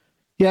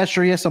 Yeah,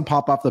 sure, he has some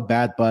pop off the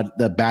bat, but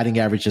the batting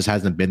average just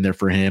hasn't been there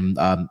for him.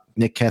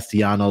 Nick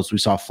Castellanos, we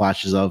saw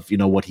flashes of,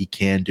 what he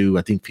can do.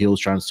 I think he was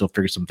trying to still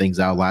figure some things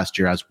out last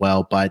year as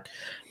well, but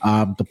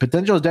the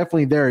potential is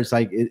definitely there. It's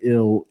like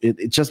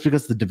it's just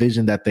because the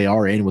division that they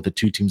are in with the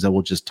 2 teams that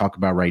we'll just talk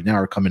about right now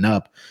are coming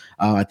up.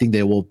 I think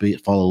they will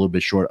fall a little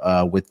bit short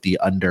with the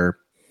under.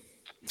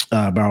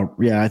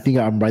 I think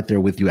I'm right there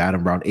with you,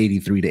 Adam, around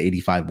 83 to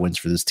 85 wins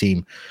for this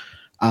team.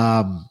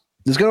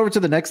 Let's go over to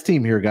the next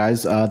team here,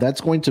 guys.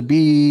 That's going to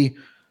be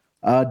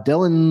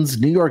Dylan's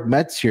New York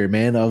Mets here,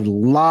 man. A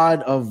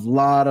lot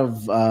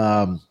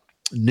of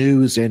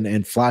news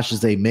and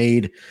flashes they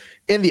made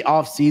in the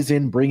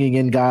offseason, bringing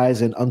in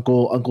guys, and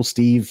Uncle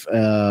Steve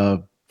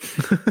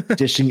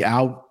dishing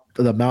out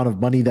the amount of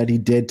money that he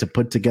did to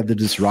put together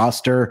this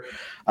roster.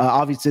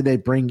 Obviously, they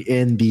bring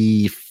in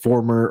the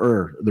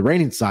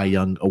reigning Cy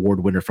Young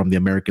Award winner from the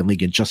American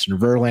League, and Justin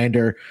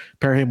Verlander,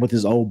 pair him with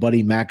his old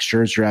buddy Max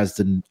Scherzer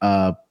as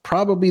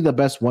probably the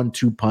best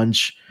 1-2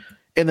 punch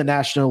in the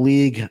National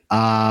League.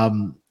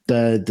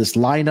 This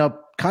lineup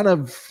kind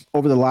of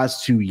over the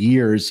last 2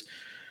 years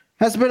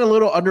has been a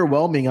little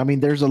underwhelming. I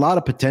mean, there's a lot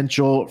of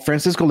potential.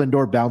 Francisco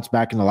Lindor bounced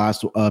back in the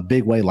last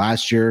big way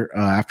last year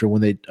after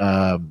when they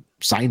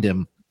signed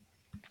him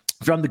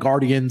from the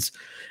Guardians.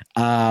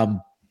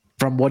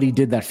 From what he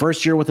did that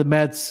first year with the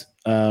Mets,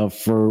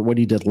 for what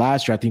he did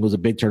last year, I think was a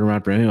big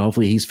turnaround for him.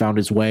 Hopefully he's found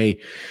his way.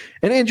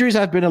 And injuries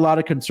have been a lot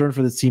of concern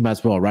for this team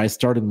as well, right?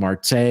 Starting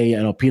Marte,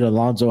 and Pete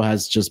Alonso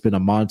has just been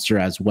a monster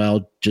as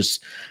well,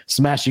 just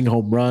smashing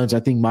home runs. I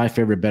think my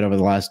favorite bet over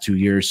the last 2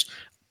 years,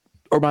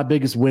 or my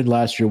biggest win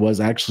last year, was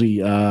actually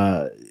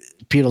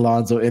Pete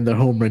Alonso in the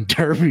home run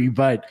derby.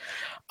 But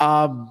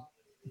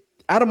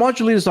Adam, why don't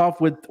you lead us off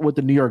with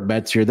the New York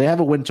Mets here? They have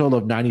a win total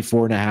of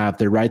 94.5.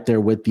 They're right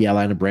there with the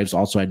Atlanta Braves,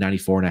 also at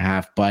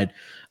 94.5. But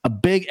a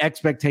big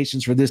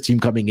expectations for this team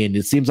coming in.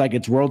 It seems like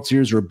it's World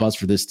Series or a bust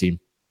for this team.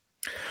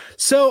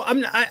 So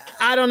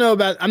I don't know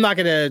about. I'm not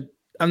gonna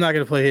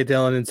play Hey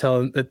Dylan and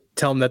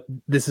tell him that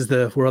this is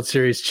the World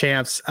Series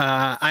champs.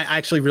 I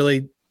actually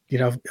really,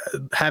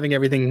 having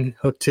everything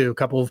hooked to a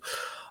couple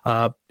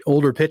of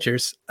older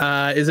pitchers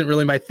isn't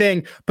really my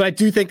thing, but I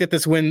do think that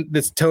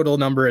this total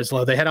number is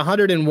low. They had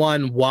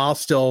 101 while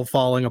still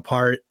falling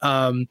apart.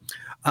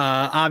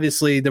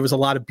 Obviously there was a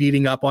lot of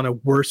beating up on a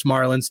worse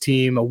Marlins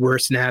team, a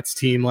worse Nats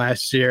team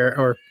last year,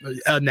 or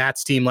a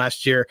Nats team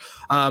last year.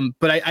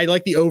 But I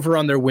like the over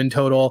on their win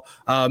total.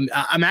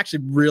 I'm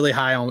actually really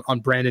high on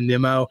Brandon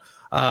Nimmo.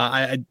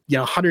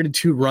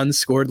 102 runs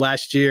scored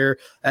last year,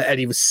 and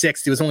he was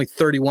sixth. He was only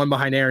 31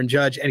 behind Aaron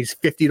Judge, and he's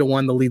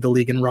 50-1 to lead the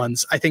league in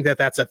runs. I think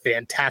that's a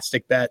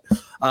fantastic bet.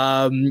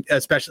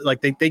 Especially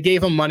like they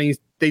gave him money.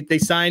 They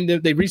signed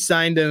him. They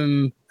re-signed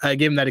him. Gave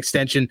him that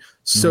extension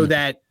so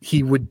that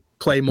he would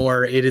play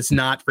more. It is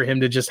not for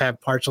him to just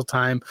have partial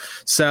time.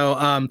 So,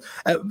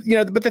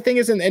 but the thing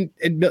is, and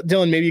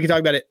Dylan, maybe you can talk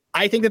about it.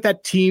 I think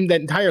that team, that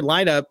entire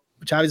lineup,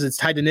 which obviously it's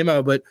tied to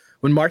Nimmo, but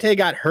when Marte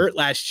got hurt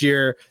last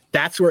year,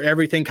 that's where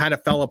everything kind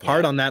of fell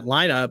apart on that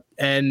lineup.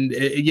 And,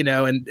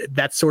 and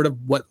that's sort of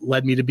what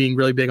led me to being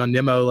really big on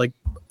Nimmo. Like,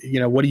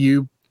 what do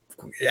you,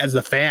 as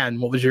a fan,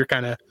 what was your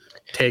kind of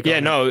take? Yeah,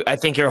 no, I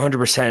think you're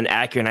 100%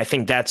 accurate. And I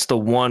think that's the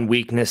one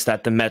weakness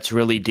that the Mets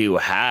really do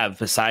have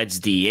besides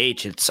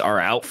DH. It's our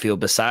outfield.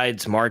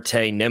 Besides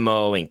Marte,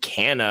 Nimmo, and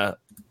Canna,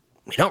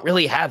 we don't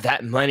really have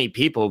that many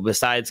people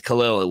besides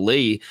Khalil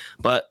Ali.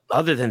 But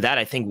other than that,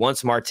 I think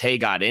once Marte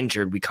got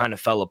injured, we kind of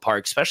fell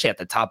apart, especially at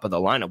the top of the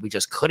lineup. We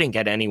just couldn't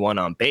get anyone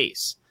on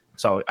base.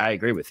 So I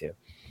agree with you.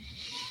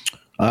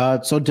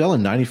 So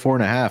Dylan,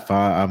 94.5.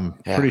 I'm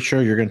pretty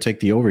sure you're going to take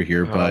the over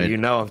here, but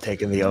I'm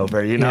taking the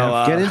over.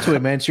 Get into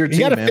it, man. It's your team.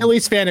 You got a man.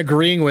 Phillies fan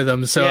agreeing with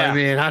him, so I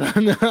mean, I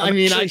don't know.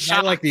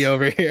 I like the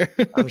over here.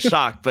 I'm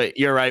shocked, but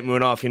you're right,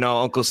 Moonoff.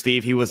 Uncle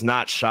Steve, he was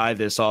not shy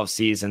this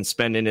offseason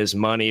spending his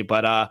money,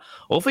 but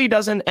hopefully he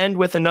doesn't end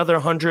with another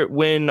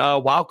 100-win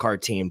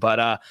wildcard team. But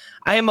I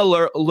am a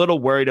little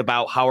worried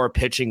about how our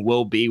pitching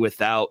will be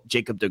without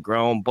Jacob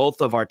deGrom. Both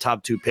of our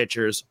top two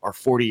pitchers are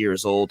 40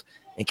 years old.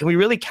 And can we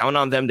really count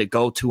on them to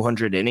go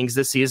 200 innings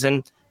this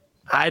season?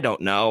 I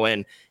don't know.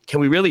 And can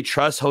we really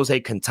trust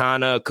Jose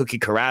Quintana, Cookie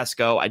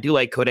Carrasco? I do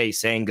like Kodai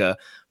Senga,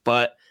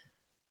 but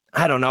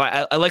I don't know.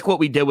 I like what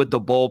we did with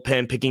the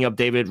bullpen, picking up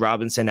David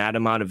Robinson,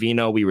 Adam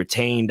Ottavino. We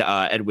retained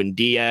Edwin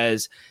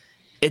Diaz.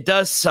 It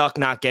does suck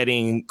not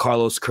getting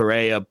Carlos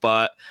Correa,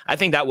 but I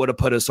think that would have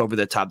put us over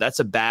the top. That's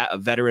a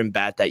veteran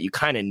bat that you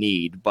kind of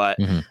need, but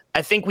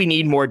I think we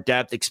need more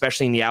depth,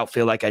 especially in the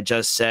outfield. Like I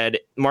just said,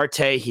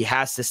 Marte, he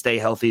has to stay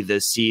healthy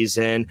this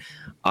season.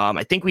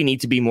 I think we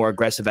need to be more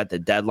aggressive at the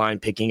deadline,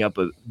 picking up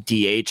a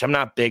DH. I'm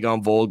not big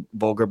on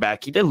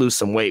Vogelbach. He did lose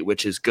some weight,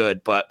 which is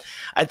good, but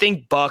I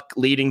think Buck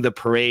leading the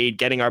parade,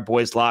 getting our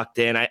boys locked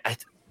in. I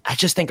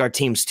just think our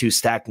team's too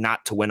stacked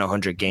not to win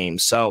 100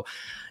 games. So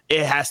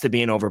it has to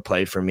be an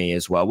overplay for me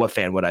as well. What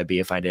fan would I be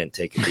if I didn't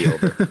take the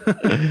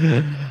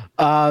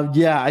over?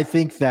 Yeah, I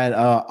think that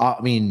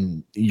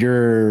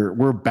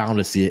we're bound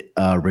to see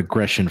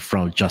regression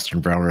from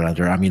Justin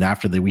Verlander. I mean,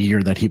 after the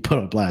year that he put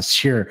up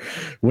last year,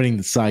 winning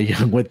the Cy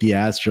Young with the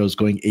Astros,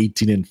 going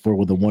 18-4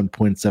 with a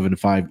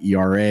 1.75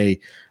 ERA,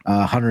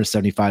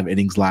 175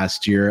 innings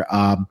last year.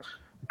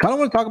 Kind of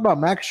want to talk about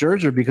Max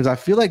Scherzer because I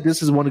feel like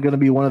this is going to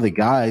be one of the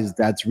guys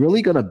that's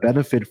really going to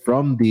benefit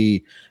from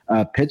the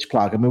pitch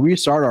clock. I mean, we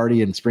started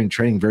already in spring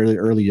training very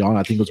early on.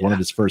 I think it was one of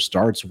his first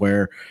starts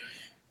where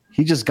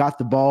he just got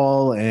the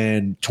ball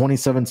and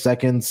 27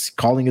 seconds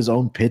calling his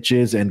own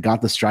pitches and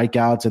got the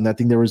strikeouts. And I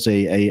think there was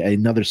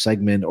another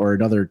segment or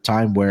another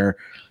time where,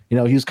 he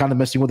was kind of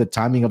messing with the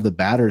timing of the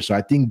batter. So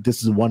I think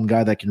this is one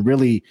guy that can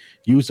really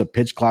use a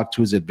pitch clock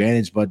to his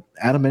advantage. But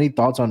Adam, any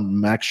thoughts on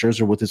Max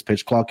Scherzer with his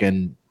pitch clock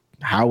and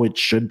how it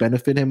should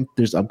benefit him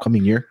this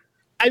upcoming year?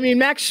 I mean,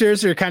 Max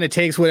Scherzer kind of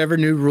takes whatever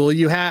new rule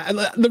you have.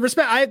 The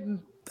respect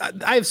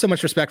I have so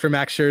much respect for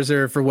Max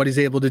Scherzer for what he's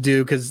able to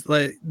do because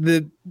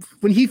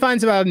when he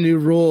finds out a new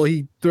rule,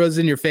 he throws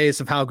in your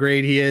face of how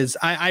great he is.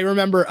 I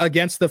remember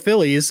against the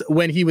Phillies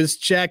when he was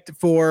checked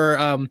for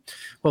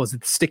what was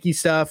it, sticky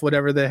stuff,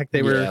 whatever the heck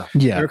they were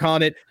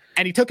calling it.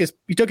 and he took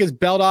his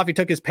belt off, he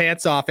took his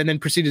pants off, and then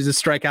proceeded to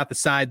strike out the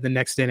side the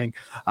next inning.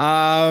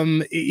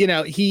 I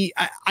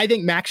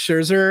think Max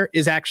Scherzer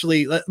is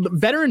actually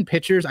veteran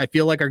pitchers. I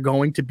feel like are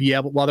going to be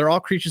able, while they're all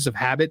creatures of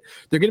habit,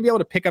 they're going to be able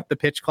to pick up the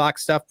pitch clock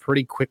stuff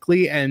pretty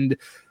quickly. And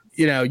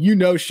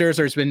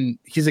Scherzer's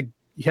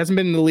he hasn't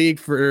been in the league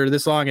for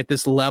this long at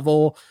this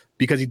level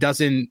because he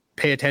doesn't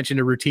pay attention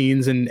to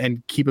routines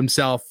and keep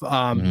himself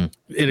in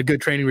a good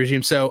training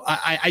regime. So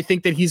I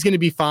think that he's going to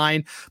be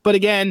fine. But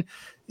again,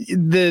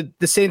 the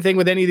same thing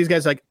with any of these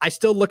guys. Like, I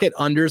still look at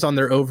unders on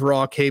their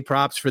overall K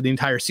props for the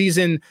entire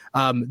season.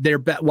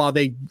 While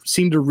they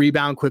seem to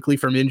rebound quickly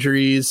from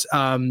injuries,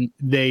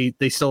 they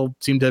still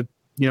seem to,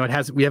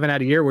 we haven't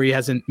had a year where he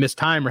hasn't missed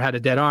time or had a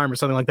dead arm or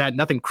something like that.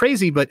 Nothing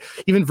crazy, but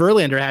even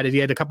Verlander had it. He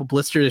had a couple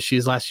blister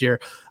issues last year,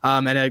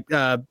 and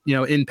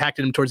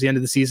impacted him towards the end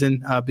of the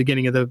season,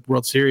 beginning of the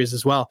World Series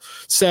as well.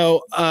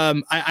 So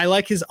I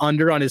like his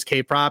under on his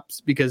K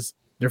props because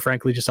they're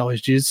frankly just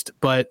always juiced.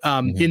 But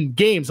in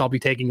games, I'll be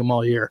taking them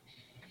all year.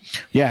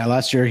 Yeah,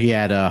 last year he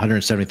had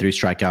 173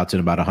 strikeouts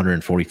in about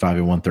 145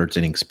 and 1/3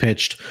 innings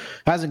pitched.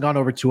 Hasn't gone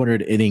over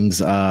 200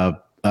 innings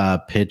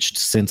pitched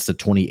since the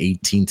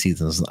 2018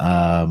 seasons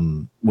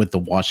with the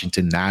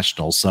Washington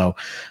Nationals. So,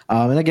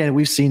 and again,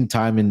 we've seen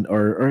time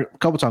or a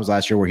couple times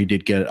last year where he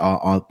did get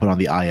put on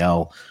the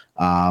IL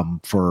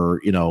for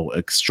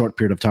a short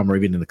period of time or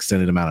even an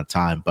extended amount of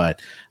time.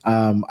 But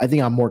I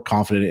think I'm more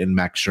confident in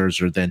Max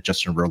Scherzer than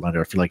Justin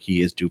Verlander. I feel like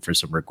he is due for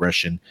some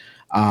regression.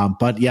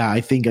 But yeah, I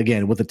think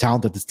again with the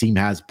talent that this team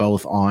has,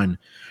 both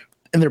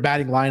in their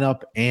batting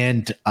lineup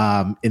and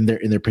in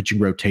their pitching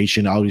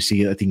rotation.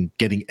 Obviously, I think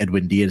getting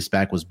Edwin Diaz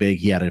back was big.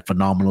 He had a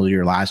phenomenal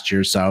year last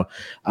year. So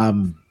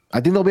I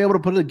think they'll be able to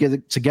put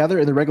it together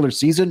in the regular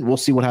season. We'll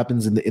see what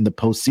happens in the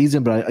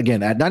postseason. But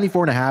again, at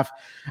 94.5,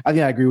 I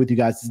think I agree with you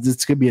guys.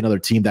 This could be another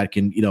team that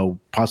can,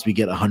 possibly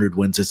get 100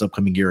 wins this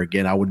upcoming year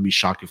again. I wouldn't be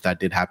shocked if that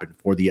did happen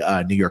for the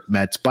New York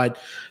Mets. But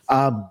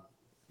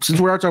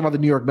since we are talking about the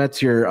New York Mets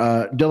here,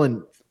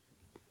 Dylan,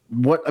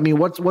 what's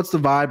the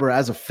vibe, or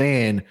as a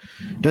fan,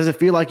 does it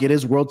feel like it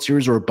is World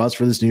Series or a bust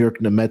for this New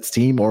York Mets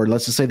team? Or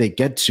let's just say they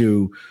get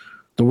to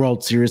the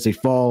World Series, they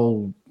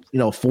fall,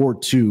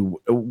 4-2.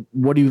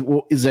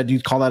 Do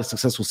you call that a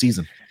successful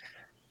season?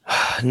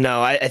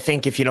 No, I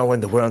think if you don't win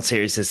the World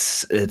Series,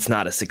 it's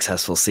not a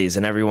successful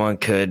season. Everyone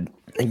could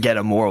get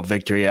a moral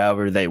victory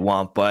however they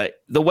want,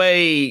 but the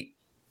way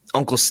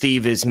Uncle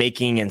Steve is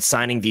making and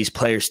signing these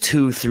players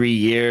 2-3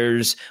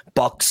 years,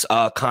 Bucks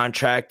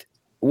contract,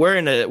 we're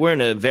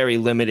in a very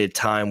limited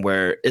time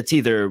where it's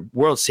either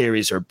World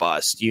Series or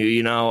bust,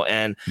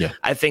 and yeah.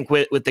 I think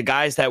with the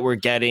guys that we're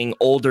getting,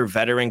 older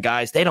veteran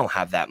guys, they don't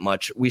have that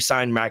much. We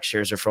signed Max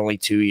Scherzer for only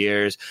 2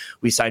 years.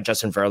 We signed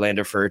Justin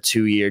Verlander for a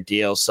 2-year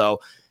deal.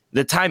 So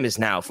the time is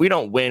now. If we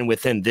don't win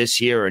within this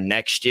year or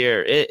next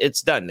year,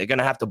 it's done. They're going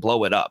to have to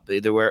blow it up.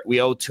 Either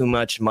we owe too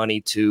much money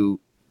to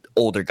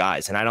older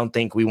guys, and I don't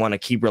think we want to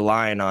keep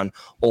relying on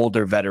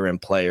older veteran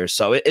players.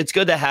 So it's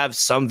good to have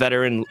some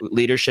veteran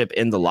leadership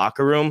in the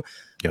locker room.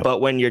 Yep. But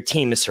when your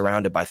team is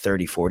surrounded by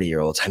 30-40 year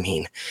olds,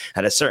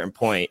 at a certain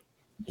point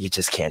you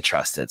just can't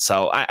trust it.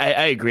 So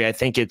I agree. I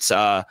think it's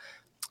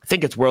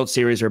World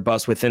Series or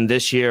bust within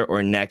this year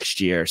or next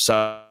year.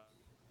 So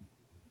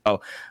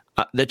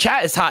the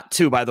chat is hot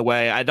too, by the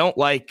way. I don't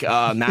like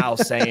Mal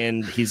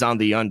saying he's on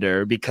the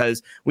under,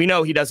 because we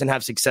know he doesn't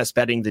have success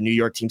betting the New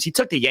York teams. He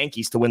took the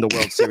Yankees to win the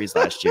World Series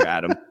last year,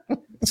 Adam.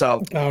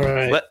 So, all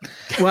right.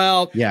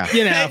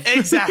 Yeah,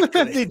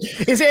 exactly.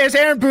 Is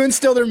Aaron Boone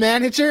still their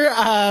manager?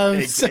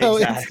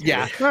 Exactly.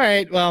 Yeah. All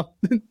right. Well,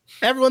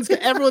 everyone's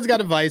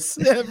got a vice.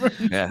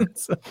 Yeah.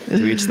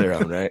 To each their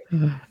own, right?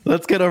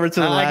 Let's get over to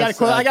the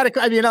last. I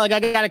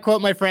gotta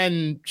quote my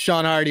friend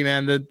Sean Hardy,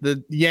 man.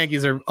 The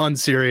Yankees are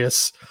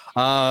unserious.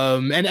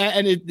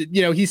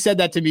 He said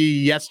that to me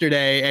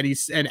yesterday,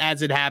 and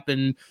as it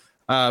happened,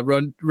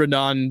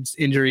 Rodon's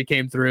injury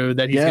came through,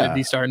 that he's going to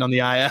be starting on the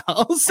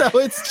IL. So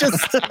it's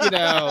just,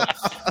 well,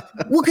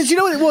 because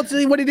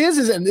what it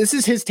is, and this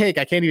is his take.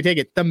 I can't even take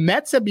it. The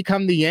Mets have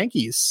become the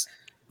Yankees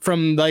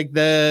from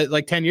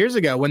 10 years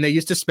ago, when they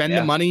used to spend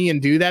the money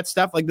and do that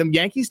stuff. Like, the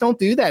Yankees don't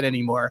do that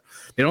anymore.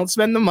 They don't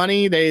spend the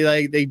money.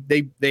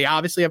 They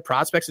obviously have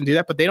prospects and do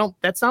that, but they don't.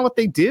 That's not what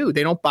they do.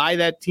 They don't buy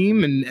that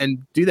team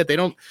and do that. They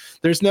don't.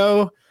 There's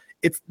no.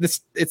 It's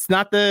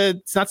not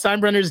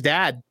Steinbrenner's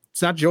dad.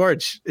 It's not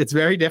George. It's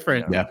very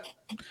different. Yeah.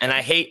 And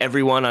I hate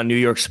everyone on New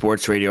York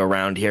sports radio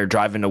around here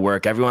driving to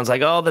work. Everyone's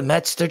like, oh, the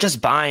Mets, they're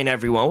just buying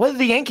everyone. What did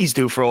the Yankees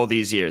do for all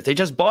these years? They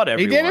just bought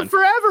everyone. They did it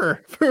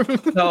forever.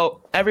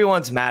 So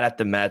everyone's mad at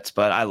the Mets,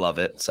 but I love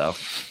it. So,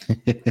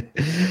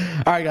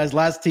 all right, guys,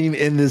 last team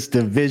in this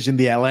division,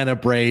 the Atlanta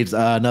Braves,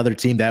 another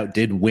team that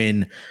did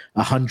win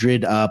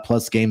 100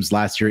 plus games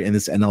last year in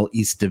this NL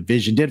East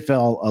division, did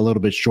fall a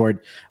little bit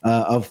short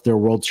of their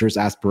World Series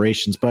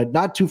aspirations, but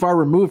not too far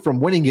removed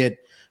from winning it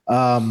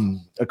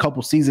a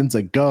couple seasons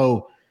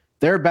ago.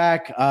 They're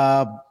back.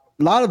 A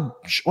lot of,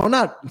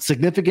 not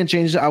significant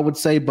changes, I would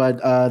say,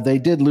 but they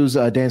did lose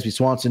Dansby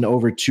Swanson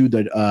over to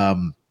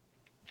the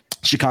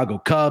Chicago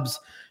Cubs.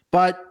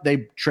 But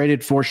they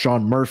traded for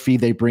Sean Murphy.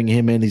 They bring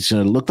him in. He's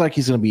going to look like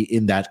he's going to be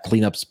in that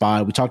cleanup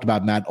spot. We talked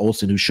about Matt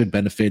Olson, who should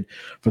benefit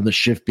from the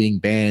shift being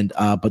banned.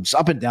 But just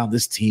up and down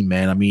this team,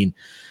 man. I mean,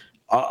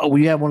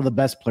 we have one of the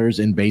best players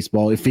in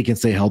baseball. If he can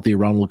stay healthy,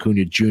 Ronald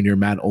Acuna Jr.,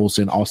 Matt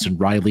Olson, Austin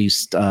Riley,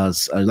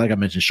 like I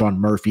mentioned, Sean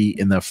Murphy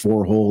in the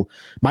 4-hole,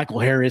 Michael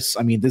Harris.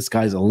 I mean, this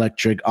guy's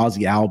electric.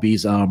 Ozzie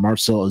Albies,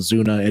 Marcell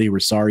Ozuna, Eddie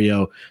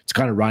Rosario to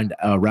kind of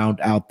round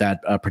out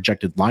that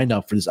projected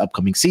lineup for this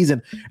upcoming season.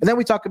 And then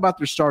we talk about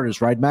their starters,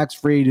 right? Max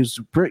Fried,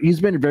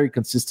 he's been very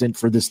consistent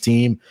for this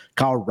team.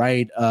 Kyle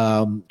Wright,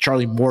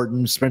 Charlie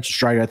Morton, Spencer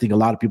Strider. I think a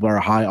lot of people are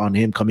high on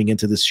him coming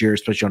into this year,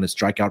 especially on his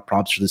strikeout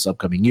props for this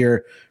upcoming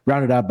year.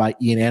 Rounded out by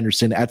Ian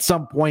Anderson. At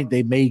some point,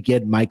 they may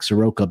get Mike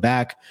Soroka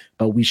back,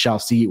 but we shall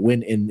see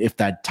when and if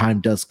that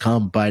time does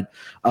come. But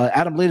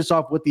Adam, lead us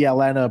off with the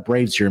Atlanta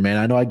Braves here, man.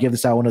 I know I give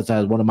this out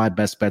one of my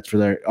best bets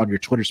on your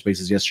Twitter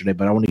Spaces yesterday,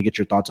 but I want to get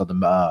your thoughts on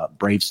the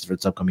Braves for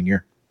this upcoming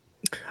year.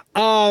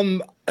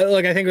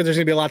 Look, I think there's going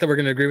to be a lot that we're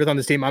going to agree with on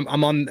this team.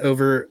 I'm on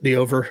over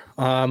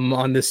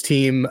on this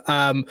team.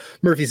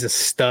 Murphy's a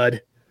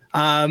stud.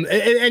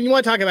 And you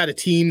want to talk about a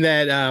team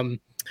that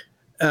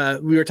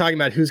we were talking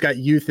about who's got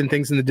youth and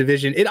things in the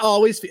division.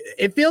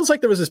 It feels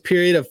like there was this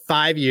period of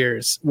 5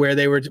 years where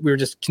we were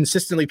just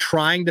consistently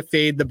trying to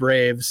fade the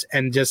Braves,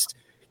 and just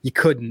you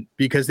couldn't,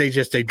 because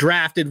they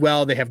drafted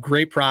well. They have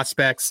great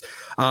prospects.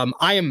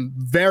 I am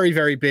very,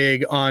 very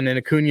big on an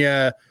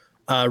Acuna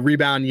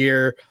rebound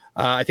year.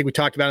 I think we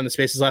talked about it in the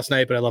Spaces last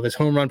night, but I love his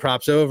home run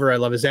props over. I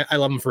love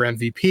him for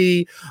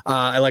MVP.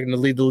 I like him to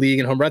lead the league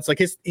in home runs. Like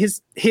his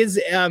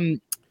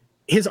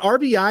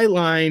RBI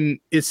line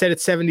is set at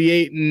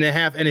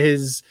 78.5, and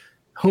his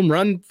home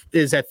run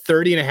is at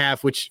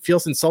 30.5, which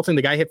feels insulting.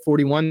 The guy hit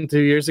 41 2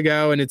 years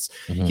ago, and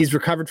he's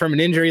recovered from an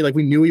injury. Like,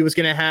 we knew he was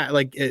going to have,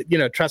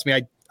 trust me,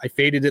 I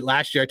faded it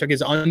last year. I took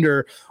his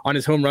under on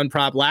his home run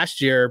prop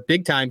last year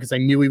big time because I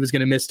knew he was going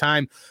to miss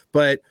time.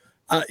 But,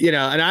 and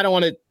I don't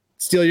want to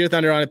steal your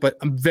thunder on it, but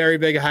I'm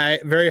very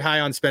high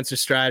on Spencer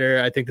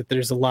Strider. I think that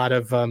there's a lot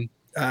of, I'm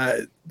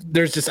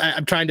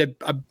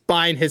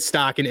buying his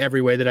stock in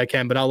every way that I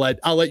can, but I'll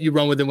let you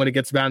run with it when it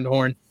gets around the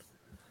horn.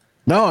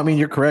 No, I mean,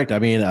 you're correct. I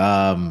mean,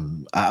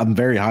 I'm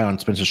very high on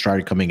Spencer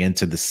Strider coming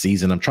into the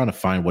season. I'm trying to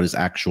find what his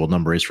actual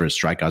number is for his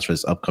strikeouts for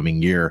this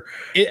upcoming year.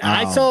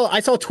 I saw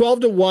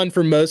 12-1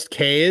 for most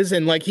Ks,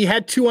 and like he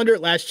had 200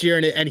 last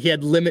year, and he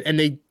had limit,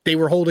 and they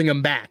were holding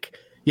him back.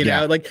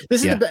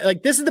 This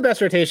is the best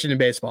rotation in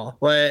baseball.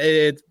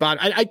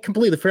 I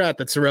completely forgot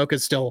that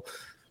Soroka's still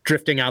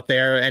drifting out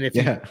there, and if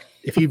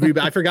he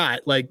I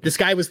forgot, like, this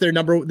guy was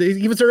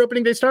he was their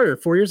opening day starter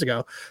 4 years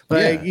ago.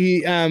 But I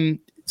mean,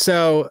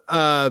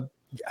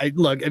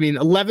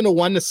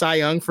 11-1 to Cy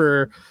Young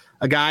for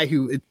a guy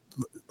who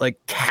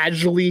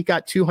casually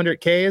got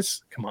 200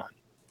 Ks. Come on,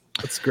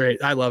 that's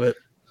great. I love it.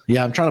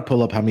 Yeah, I'm trying to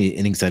pull up how many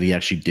innings that he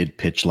actually did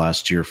pitch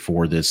last year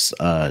for this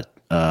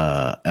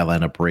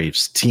Atlanta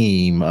Braves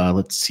team.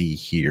 Let's see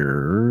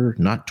here.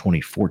 Not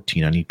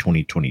 2014. I need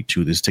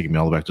 2022. This is taking me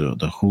all the way back to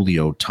the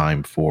Julio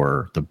time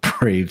for the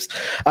Braves.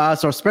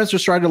 So Spencer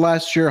Strider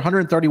last year,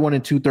 131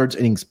 and 2/3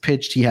 innings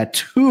pitched. He had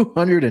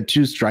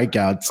 202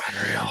 strikeouts.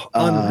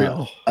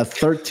 Unreal. A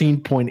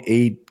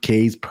 13.8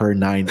 Ks per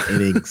 9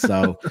 innings.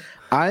 So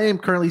I am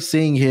currently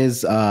seeing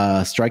his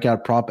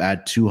strikeout prop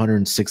at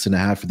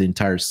 206.5 for the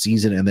entire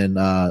season. And then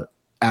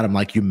Adam,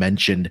 like you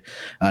mentioned,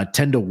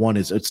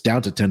 10-1 it's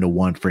down to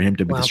 10-1 for him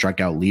to be the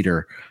strikeout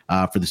leader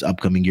for this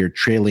upcoming year,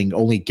 trailing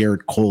only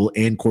Garrett Cole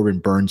and Corbin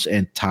Burns,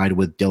 and tied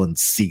with Dylan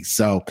Cease.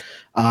 So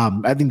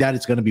I think that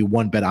is going to be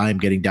one bet I am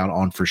getting down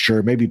on for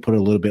sure. Maybe put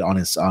a little bit on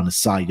his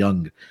Cy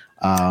Young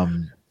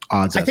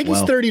odds. I think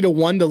he's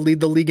 30-1 to lead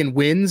the league in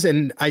wins,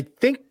 and I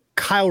think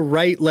Kyle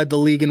Wright led the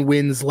league in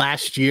wins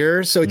last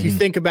year. So if you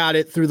think about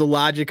it through the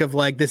logic of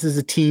like, this is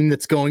a team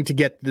that's going to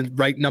get the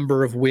right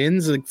number of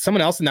wins, like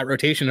someone else in that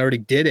rotation already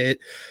did it.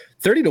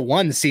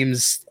 30-1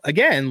 seems,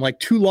 again, like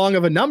too long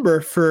of a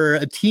number for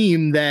a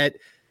team that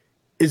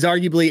is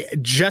arguably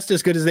just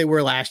as good as they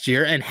were last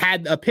year and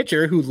had a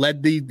pitcher who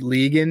led the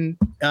league in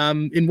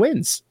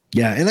wins.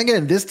 Yeah, and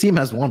again, this team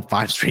has won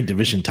 5 straight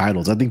division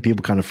titles. I think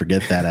people kind of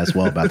forget that as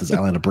well about this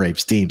Atlanta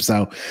Braves team.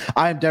 So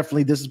I'm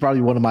definitely, this is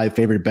probably one of my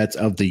favorite bets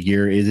of the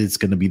year. It's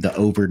going to be the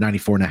over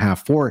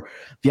 94.5 for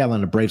the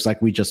Atlanta Braves,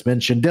 like we just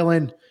mentioned.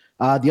 Dylan,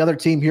 the other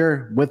team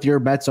here with your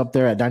bets up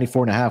there at 94.5.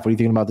 What are you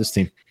thinking about this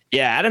team?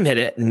 Yeah, Adam hit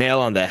it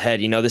nail on the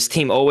head. You know, this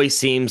team always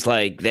seems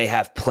like they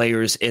have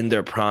players in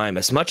their prime.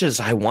 As much as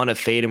I want to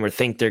fade them or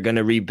think they're going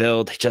to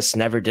rebuild, they just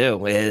never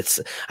do.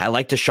 I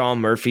like the Sean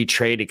Murphy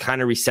trade. It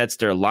kind of resets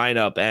their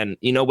lineup. And,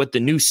 you know, with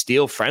the new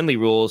steal-friendly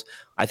rules,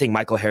 I think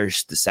Michael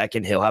Harris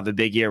II, he'll have a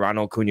big year.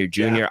 Ronald Acuna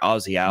Jr.,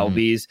 Ozzie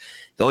Albies,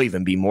 they'll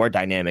even be more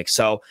dynamic.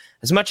 So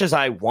as much as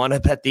I want to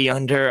bet the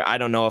under, I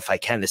don't know if I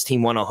can. This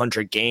team won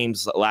 100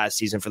 games last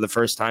season for the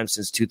first time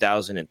since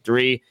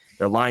 2003.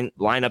 Their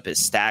lineup is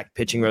stacked.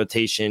 Pitching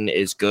rotation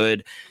is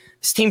good.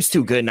 This team's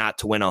too good not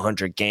to win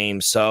 100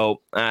 games.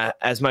 So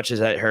as much as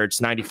that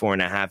hurts,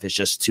 94.5 is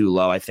just too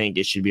low. I think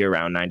it should be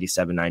around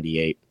 97,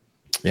 98.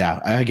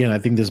 Yeah, again, I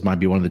think this might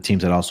be one of the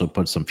teams that also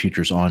put some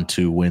futures on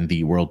to win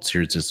the World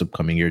Series this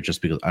upcoming year.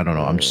 Just because I don't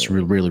know, I'm just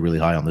really, really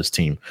high on this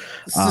team.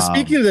 So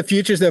speaking of the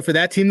futures, though, for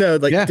that team, though,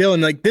 like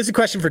Dylan, like this is a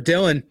question for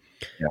Dylan.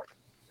 Yeah.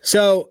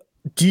 So,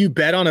 do you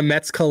bet on a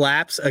Mets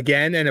collapse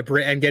again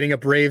and getting a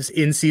Braves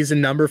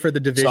in-season number for the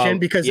division?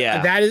 Because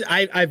that is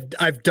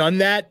I've done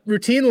that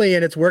routinely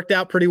and it's worked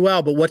out pretty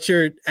well. But what's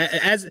your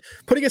as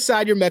putting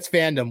aside your Mets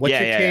fandom, what's your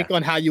take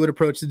on how you would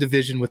approach the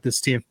division with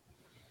this team?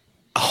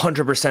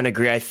 100%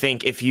 agree. I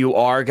think if you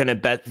are going to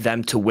bet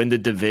them to win the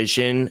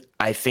division,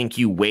 I think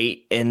you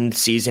wait in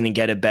season and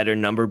get a better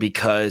number,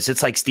 because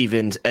it's like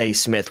Stephen A.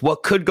 Smith.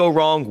 What could go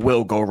wrong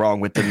will go wrong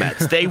with the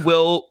Mets. They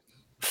will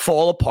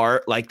fall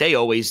apart like they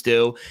always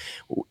do.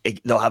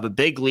 They'll have a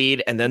big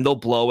lead and then they'll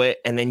blow it.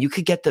 And then you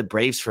could get the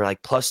Braves for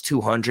like plus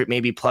 200,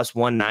 maybe plus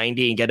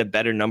 190 and get a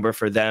better number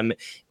for them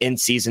in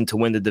season to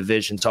win the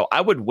division. So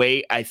I would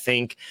wait. I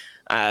think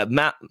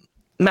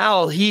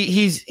Mal,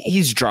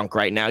 he's drunk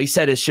right now. He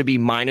said it should be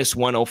minus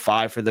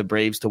 105 for the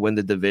Braves to win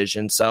the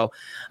division. So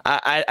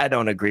I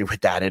don't agree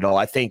with that at all.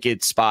 I think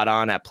it's spot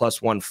on at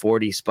plus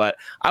 140s, but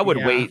I would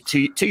wait.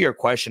 To your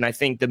question, I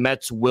think the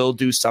Mets will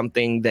do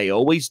something they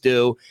always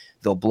do.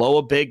 They'll blow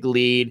a big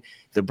lead.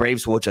 The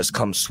Braves will just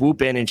come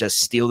swoop in and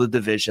just steal the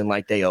division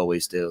like they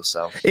always do.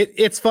 So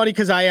it's funny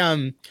because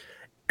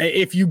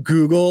if you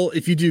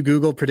do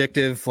Google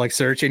predictive like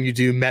search and you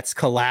do Mets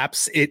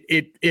collapse,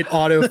 it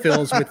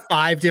autofills with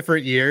 5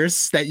 different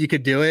years that you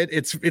could do it.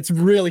 It's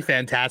really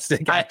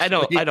fantastic. I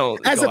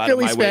don't. As a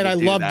Phillies fan, I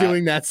love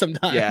doing that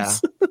sometimes.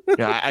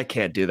 Yeah, I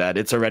can't do that.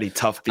 It's already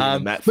tough being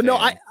a Met but fan. No,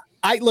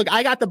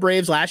 I got the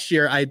Braves last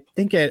year. I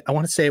think I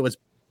want to say it was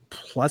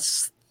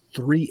plus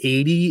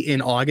 380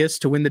 in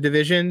August to win the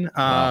division.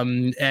 Wow,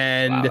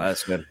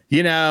 that's good.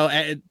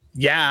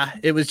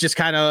 It was just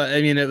kind of,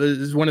 it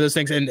was one of those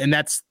things. And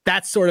that's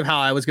sort of how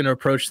I was going to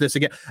approach this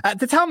again.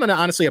 That's how I'm going to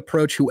honestly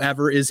approach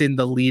whoever is in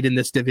the lead in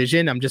this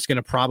division. I'm just going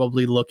to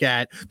probably look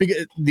at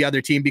the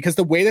other team, because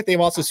the way that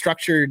they've also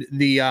structured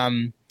the,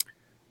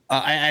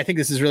 I think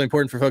this is really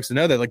important for folks to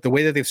know that, like, the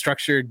way that they've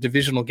structured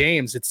divisional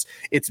games,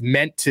 it's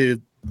meant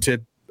to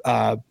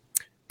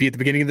be at the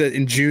beginning of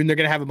in June. They're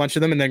going to have a bunch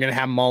of them, and they're going to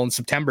have them all in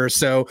September.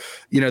 So,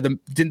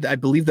 I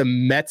believe the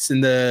Mets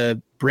and the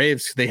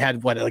Braves, they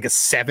had like a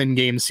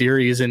 7-game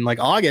series in like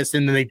August,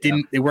 and then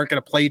they weren't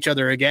going to play each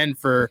other again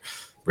for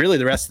really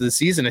the rest of the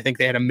season. I think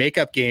they had a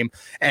makeup game,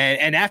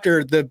 and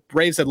after the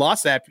Braves had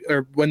lost that,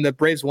 or when the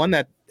Braves won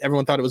that,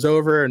 everyone thought it was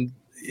over,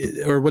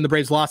 or when the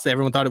Braves lost that,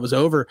 everyone thought it was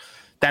over.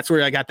 That's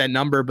where I got that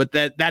number. But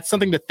that's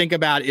something to think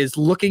about, is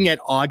looking at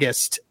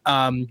August,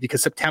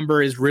 because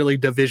September is really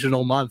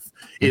divisional month,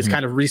 is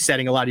kind of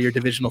resetting a lot of your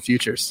divisional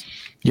futures.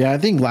 Yeah, I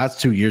think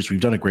last 2 years we've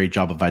done a great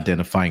job of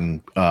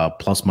identifying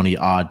plus money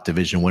odd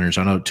division winners.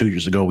 I know 2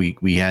 years ago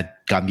we had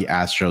gotten the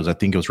Astros. I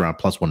think it was around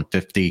plus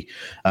 150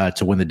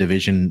 to win the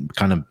division.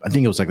 Kind of, I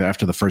think it was like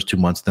after the first 2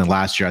 months. Then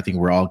last year, I think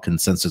we're all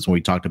consensus when we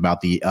talked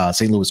about the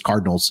St. Louis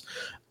Cardinals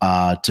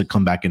to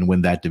come back and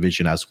win that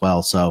division as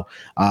well. So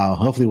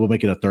hopefully we'll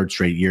make it a third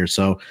straight year.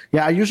 So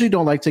yeah, I usually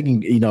don't like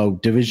taking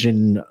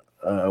division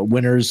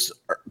winners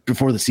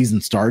before the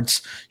season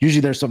starts.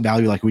 Usually there's some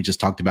value like we just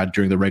talked about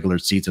during the regular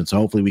season. So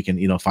hopefully we can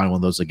find one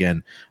of those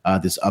again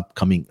this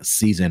upcoming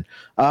season.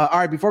 All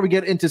right, before we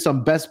get into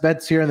some best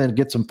bets here and then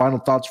get some final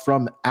thoughts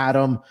from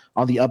Adam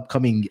on the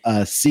upcoming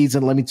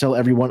season, let me tell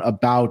everyone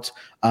about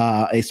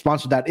a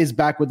sponsor that is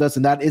back with us,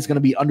 and that is going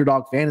to be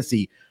Underdog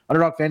Fantasy.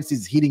 Underdog Fantasy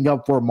is heating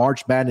up for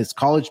March Madness.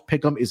 College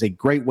Pick'em is a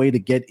great way to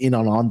get in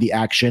on the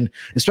action,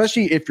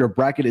 especially if your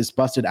bracket is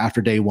busted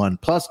after day one.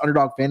 Plus,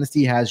 Underdog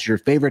Fantasy has your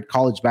favorite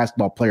college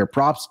basketball player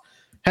props.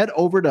 Head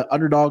over to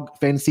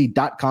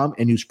underdogfantasy.com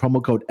and use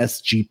promo code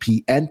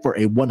SGPN for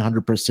a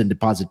 100%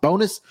 deposit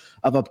bonus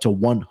of up to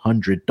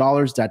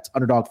 $100. That's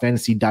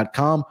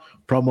underdogfantasy.com,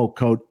 promo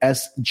code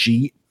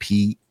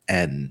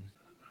SGPN.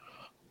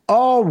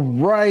 All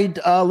right,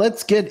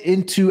 let's get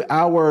into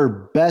our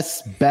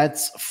best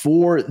bets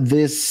for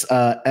this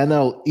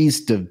NL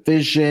East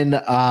division.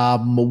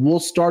 We'll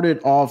start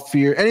it off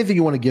here. Anything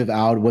you want to give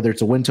out, whether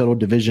it's a win total,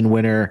 division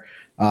winner,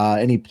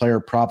 any player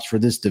props for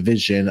this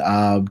division.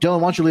 Dylan, why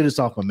don't you lead us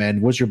off, my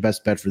man? What's your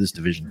best bet for this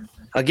division?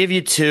 I'll give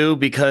you 2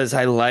 because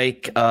I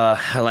like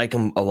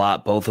them a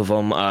lot, both of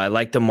them. I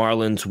like the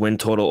Marlins win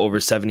total over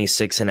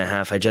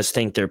 76.5. I just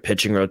think their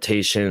pitching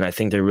rotation, I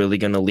think they're really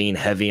going to lean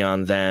heavy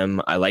on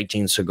them. I like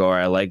Gene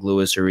Segura. I like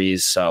Luis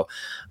Ariz. So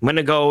I'm going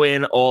to go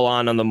in all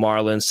on the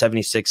Marlins,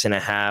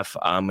 76.5.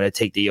 I'm going to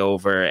take the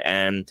over.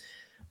 And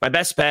my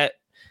best bet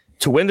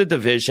to win the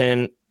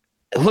division,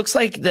 it looks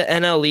like the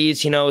NL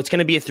East, it's going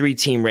to be a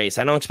 3-team race.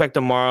 I don't expect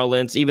the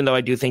Marlins, even though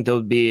I do think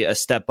they'll be a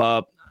step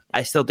up.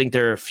 I still think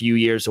they're a few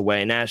years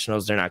away.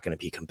 Nationals, they're not going to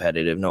be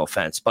competitive, no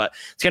offense. But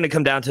it's going to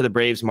come down to the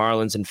Braves,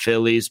 Marlins, and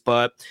Phillies.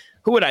 But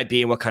who would I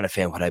be and what kind of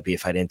fan would I be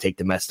if I didn't take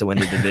the Mets to win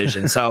the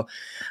division? So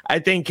I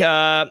think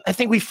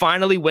we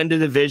finally win the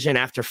division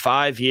after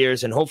 5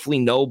 years and hopefully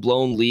no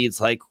blown leads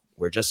like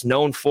we're just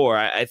known for.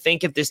 I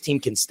think if this team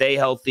can stay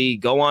healthy,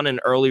 go on an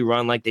early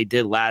run like they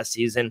did last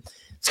season,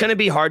 it's going to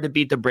be hard to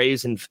beat the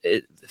Braves and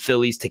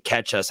Phillies to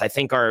catch us. I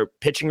think our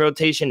pitching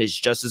rotation is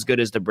just as good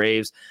as the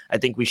Braves. I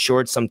think we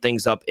shored some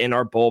things up in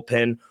our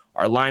bullpen.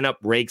 Our lineup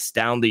breaks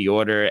down the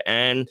order,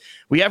 and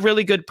we have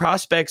really good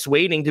prospects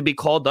waiting to be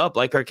called up,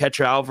 like our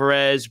catcher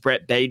Alvarez,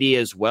 Brett Beatty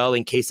as well,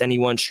 in case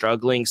anyone's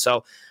struggling.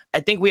 So I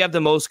think we have the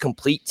most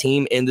complete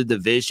team in the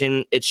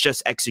division. It's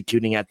just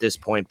executing at this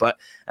point. But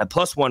at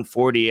plus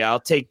 140, I'll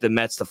take the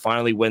Mets to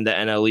finally win the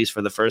NL East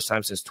for the first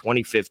time since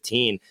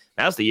 2015.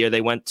 That was the year they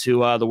went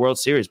to the World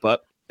Series,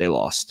 but they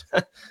lost.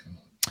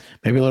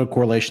 Maybe a little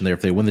correlation there.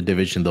 If they win the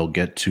division, they'll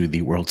get to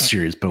the World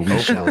Series, but we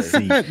shall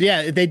see.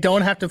 Yeah, they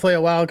don't have to play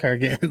a wild card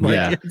game.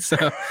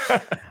 So,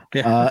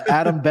 yeah.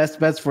 Adam, best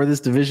bets for this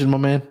division, my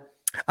man?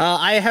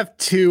 I have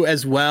two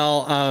as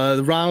well.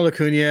 Ronald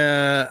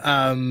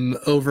Acuna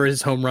over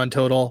his home run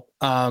total,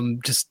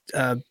 just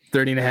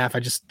 30.5. I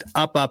just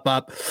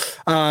up.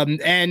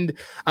 And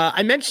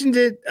I mentioned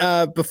it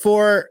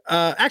before.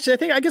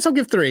 Actually, I guess I'll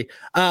give three.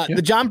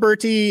 The John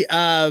Berti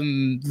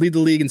lead the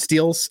league in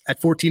steals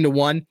at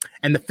 14-1,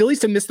 and the Phillies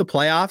to miss the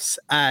playoffs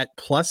at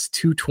plus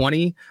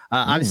 220.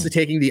 Obviously,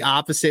 taking the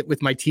opposite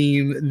with my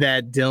team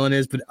that Dylan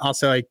is, but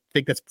also I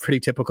think that's pretty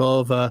typical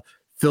of a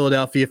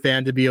Philadelphia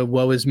fan to be a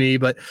woe is me.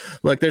 But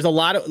look, there's a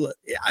lot of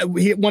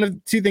one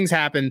of two things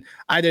happen.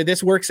 Either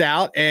this works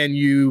out and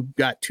you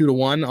got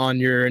 2-1 on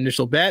your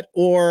initial bet,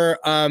 or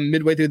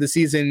midway through the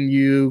season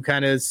you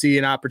kind of see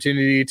an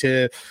opportunity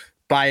to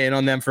buy in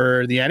on them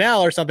for the NL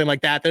or something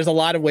like that. There's a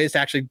lot of ways to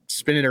actually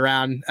spin it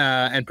around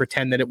and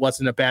pretend that it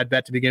wasn't a bad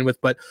bet to begin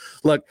with. But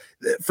look,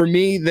 for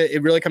me,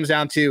 it really comes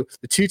down to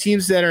the two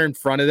teams that are in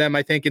front of them.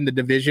 I think in the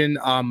division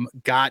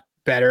got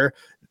better.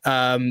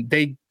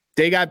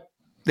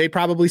 They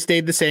probably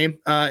stayed the same,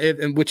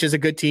 which is a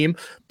good team.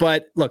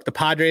 But look, the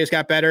Padres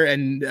got better,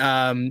 and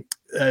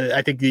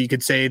I think you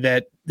could say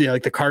that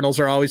like the Cardinals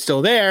are always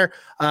still there.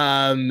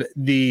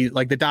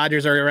 The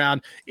Dodgers are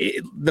around.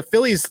 The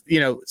Phillies,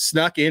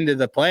 snuck into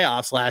the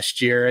playoffs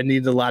last year and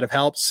needed a lot of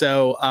help.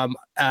 So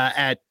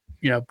at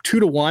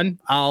 2-1,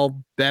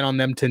 I'll bet on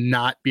them to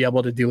not be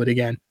able to do it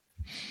again.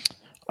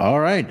 All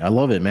right, I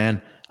love it,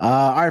 man.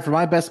 All right, for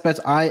my best bets,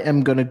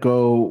 I'm going to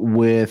go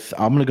with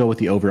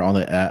the over on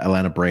the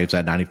Atlanta Braves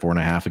at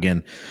 94.5.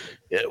 Again,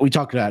 we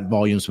talked about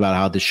volumes about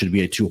how this should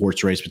be a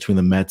 2-horse race between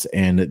the Mets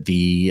and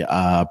the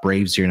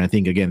Braves here. And I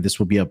think, again, this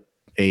will be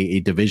a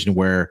division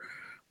where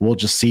we'll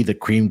just see the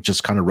cream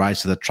just kind of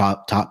rise to the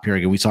top here.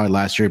 Again, we saw it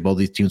last year. Both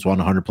these teams won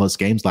 100-plus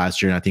games last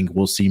year, and I think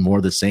we'll see more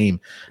of the same.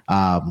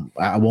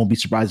 I won't be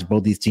surprised if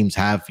both these teams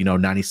have,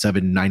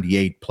 97,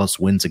 98-plus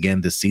wins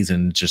again this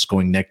season, just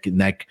going neck and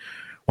neck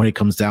when it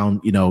comes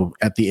down,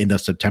 at the end of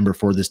September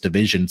for this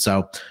division.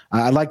 So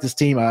I like this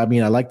team. I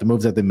mean, I like the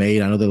moves that they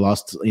made. I know they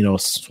lost,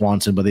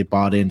 Swanson, but they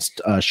bought in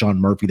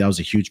Sean Murphy. That was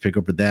a huge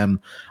pickup for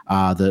them.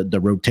 The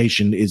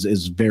rotation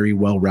is very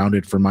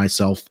well-rounded for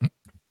myself,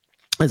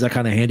 as I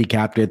kind of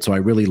handicapped it, so I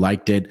really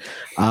liked it.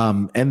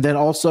 And then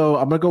also,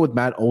 I'm going to go with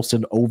Matt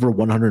Olson over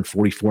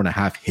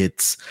 144.5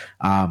 hits.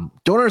 Don't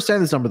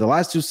understand this number. The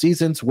last two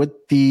seasons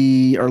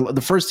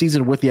the first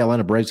season with the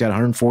Atlanta Braves, he had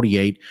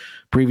 148.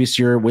 Previous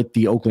year with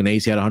the Oakland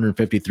A's, he had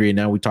 153. And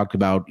now we talked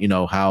about,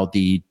 how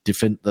the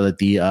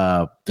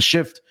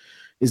shift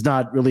is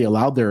not really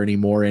allowed there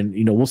anymore. And,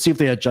 we'll see if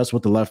they adjust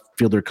with the left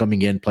fielder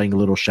coming in, playing a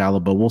little shallow,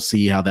 but we'll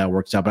see how that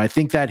works out. But I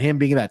think that him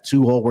being in that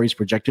 2-hole where he's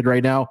projected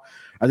right now,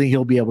 I think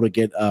he'll be able to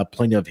get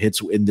plenty of hits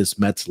in this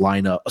Braves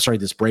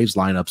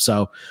lineup.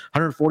 So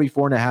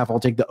 144.5, I'll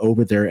take the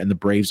over there, and the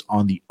Braves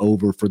on the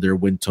over for their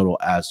win total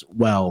as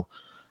well.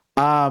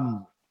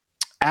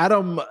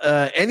 Adam,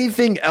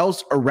 anything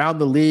else around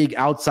the league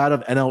outside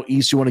of NL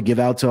East you want to give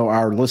out to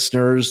our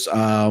listeners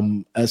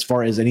as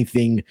far as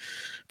anything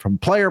from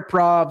player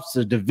props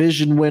to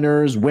division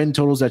winners, win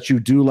totals that you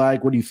do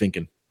like? What are you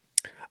thinking?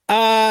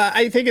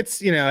 I think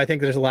it's, I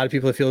think there's a lot of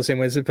people that feel the same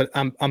way as it, but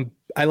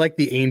I like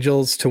the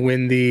Angels to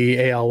win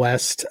the AL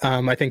West.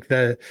 I think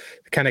the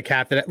kind of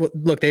cap that,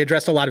 look, they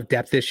addressed a lot of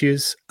depth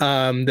issues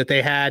that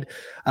they had.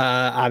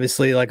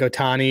 Obviously, like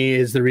Ohtani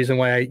is the reason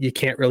why you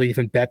can't really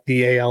even bet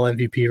the AL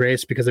MVP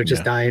race, because they're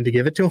just dying to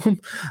give it to him,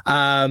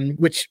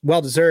 which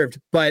well-deserved.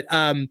 But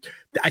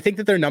I think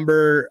that their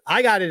number,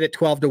 I got it at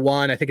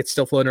 12-1. I think it's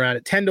still floating around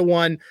at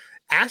 10-1.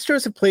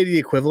 Astros have played the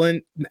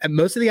equivalent.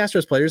 Most of the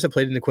Astros players have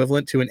played an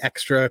equivalent to an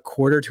extra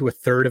quarter to a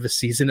third of a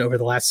season over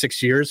the last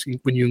 6 years,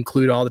 when you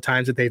include all the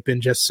times that they've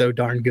been just so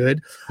darn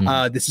good.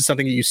 This is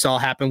something that you saw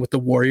happen with the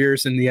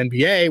Warriors in the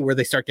NBA, where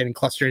they start getting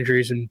cluster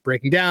injuries and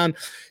breaking down.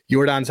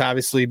 Jordan's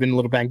obviously been a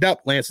little banged up.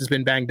 Lance has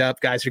been banged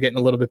up. Guys are getting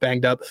a little bit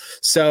banged up.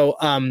 So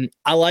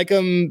I like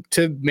them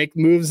to make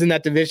moves in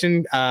that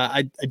division.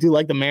 I do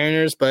like the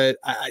Mariners, but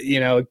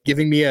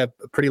giving me a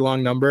pretty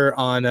long number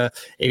on an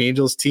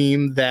Angels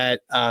team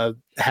that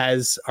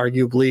has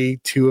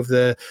arguably two of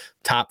the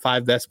top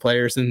 5 best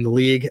players in the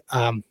league.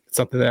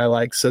 Something that I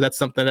like. So that's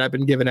something that I've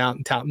been giving out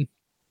and touting.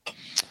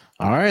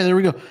 All right, there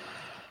we go.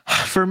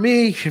 For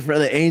me, for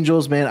the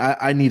Angels, man,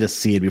 I need to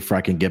see it before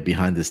I can get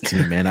behind this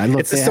team, man.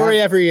 It's a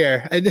story every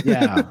year.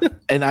 Yeah,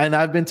 and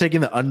I've been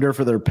taking the under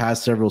for their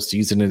past several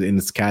seasons, and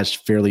it's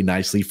cashed fairly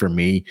nicely for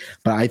me.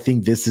 But I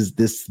think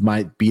this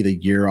might be the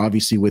year,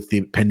 obviously, with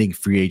the pending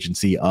free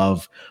agency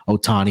of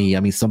Ohtani. I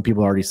mean, some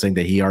people are already saying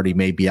that he already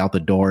may be out the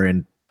door,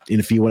 and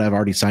if he would have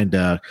already signed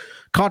a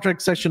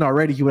contract section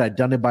already, he would have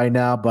done it by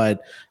now.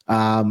 But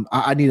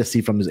I need to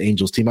see from his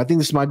Angels team. I think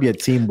this might be a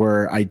team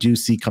where I do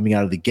see coming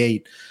out of the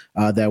gate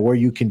that where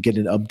you can get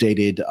an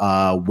updated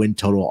win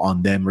total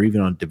on them, or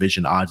even on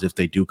division odds if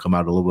they do come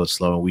out a little bit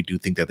slow. And we do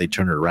think that they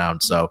turn it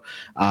around. So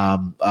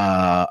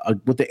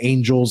with the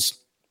Angels,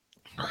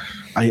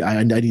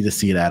 I need to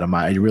see it, Adam.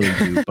 I really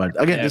do.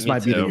 But again, this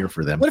might be the year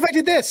for them. What if I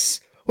did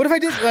this? What if I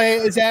did?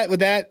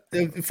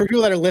 For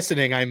people that are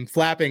listening, I'm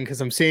flapping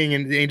because I'm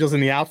seeing the Angels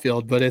in the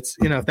outfield. But it's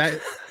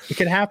it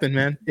could happen,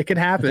 man. It could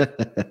happen.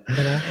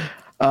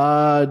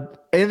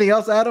 Anything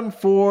else, Adam,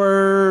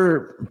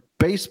 for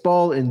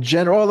baseball in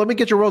general? Oh, let me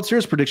get your World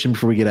Series prediction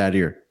before we get out of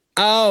here.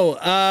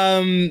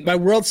 My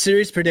World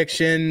Series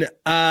prediction.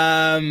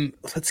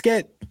 Let's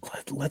get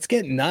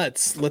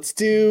nuts. Let's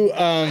do.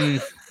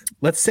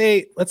 Let's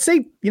say.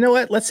 You know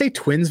what? Let's say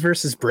Twins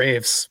versus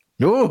Braves.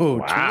 Oh,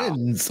 wow.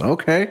 Twins.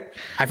 Okay.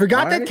 I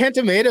forgot that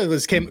Kenta Maeda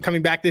was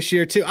coming back this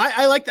year too.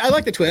 I like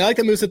the Twins. I like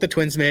the moves that the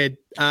Twins made.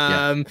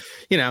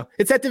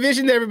 It's that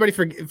division that everybody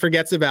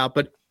forgets about,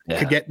 but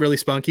could get really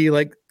spunky.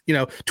 Like,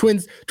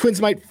 Twins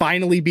might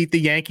finally beat the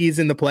Yankees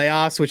in the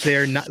playoffs, which they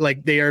are not,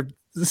 like, they are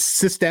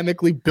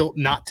systemically built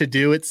not to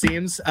do, it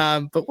seems.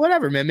 But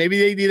whatever, man. Maybe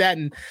they do that,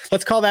 and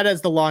let's call that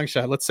as the long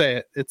shot. Let's say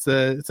it. It's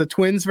a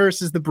Twins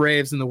versus the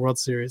Braves in the World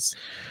Series.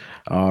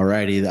 All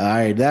righty. All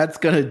right. That's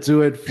going to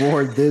do it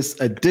for this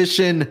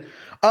edition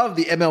of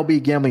the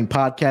MLB Gambling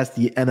Podcast,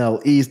 the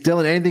NL East.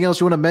 Dylan, anything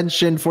else you want to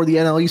mention for the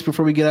NL East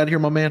before we get out of here,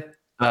 my man?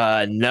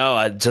 No,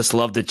 I just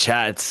love the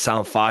chat. It's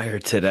on fire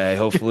today.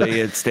 Hopefully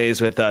it stays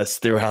with us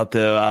throughout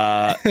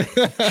the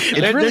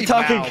they're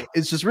talking. Mal.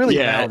 It's just really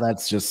Mal.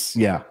 That's just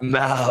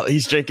Mal,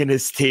 he's drinking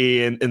his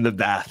tea in the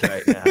bath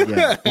right now.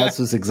 Yeah, that's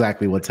just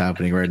exactly what's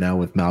happening right now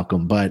with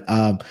Malcolm. But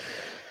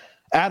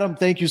Adam,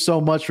 thank you so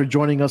much for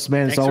joining us,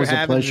 man. It's always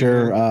a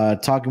pleasure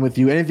talking with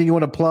you. Anything you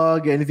want to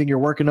plug? Anything you're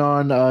working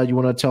on? You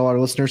want to tell our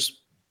listeners?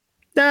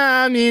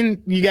 Nah, I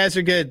mean, you guys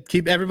are good.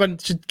 Everyone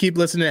should keep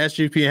listening to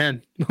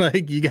SGPN.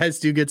 Like, you guys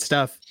do good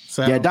stuff.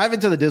 So yeah, dive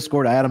into the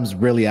Discord. Adam's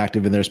really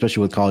active in there,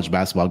 especially with college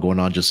basketball going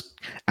on.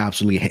 Just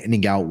absolutely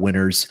handing out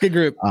winners. Good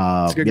group.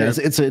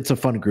 It's a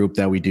fun group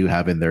that we do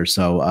have in there.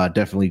 So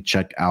definitely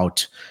check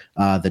out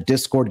the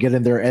Discord. Get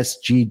in there,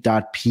 sg.pn/Discord.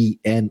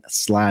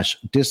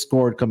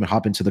 Come and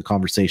hop into the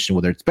conversation,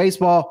 whether it's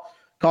baseball,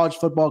 college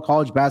football,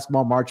 college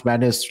basketball, March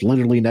Madness,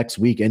 literally next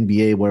week,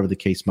 NBA, whatever the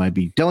case might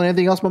be. Dylan,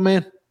 anything else, my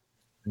man?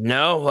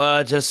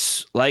 No,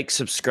 just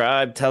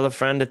subscribe, tell a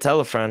friend to tell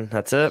a friend.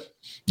 That's it.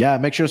 Yeah,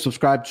 make sure to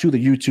subscribe to the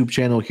YouTube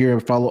channel here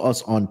and follow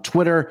us on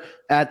Twitter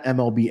at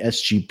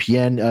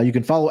MLBSGPN. You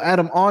can follow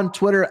Adam on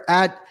Twitter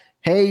at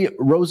Hey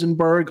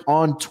Rosenberg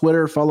on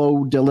Twitter.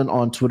 Follow Dylan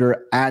on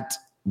Twitter at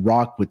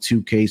Rock with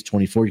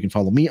 2Ks24. You can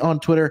follow me on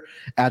Twitter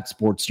at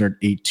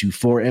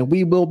SportsNerd824. And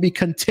we will be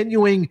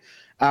continuing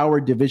our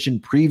division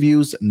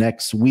previews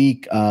next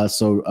week.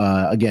 So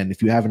again,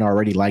 if you haven't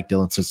already, like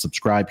Dylan says,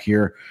 subscribe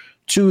here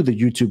to the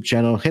YouTube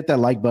channel. Hit that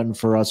like button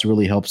for us. It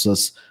really helps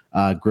us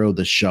grow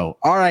the show.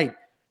 All right.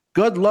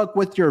 Good luck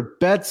with your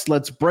bets.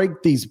 Let's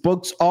break these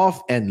books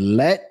off and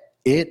let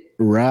it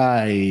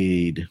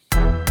ride.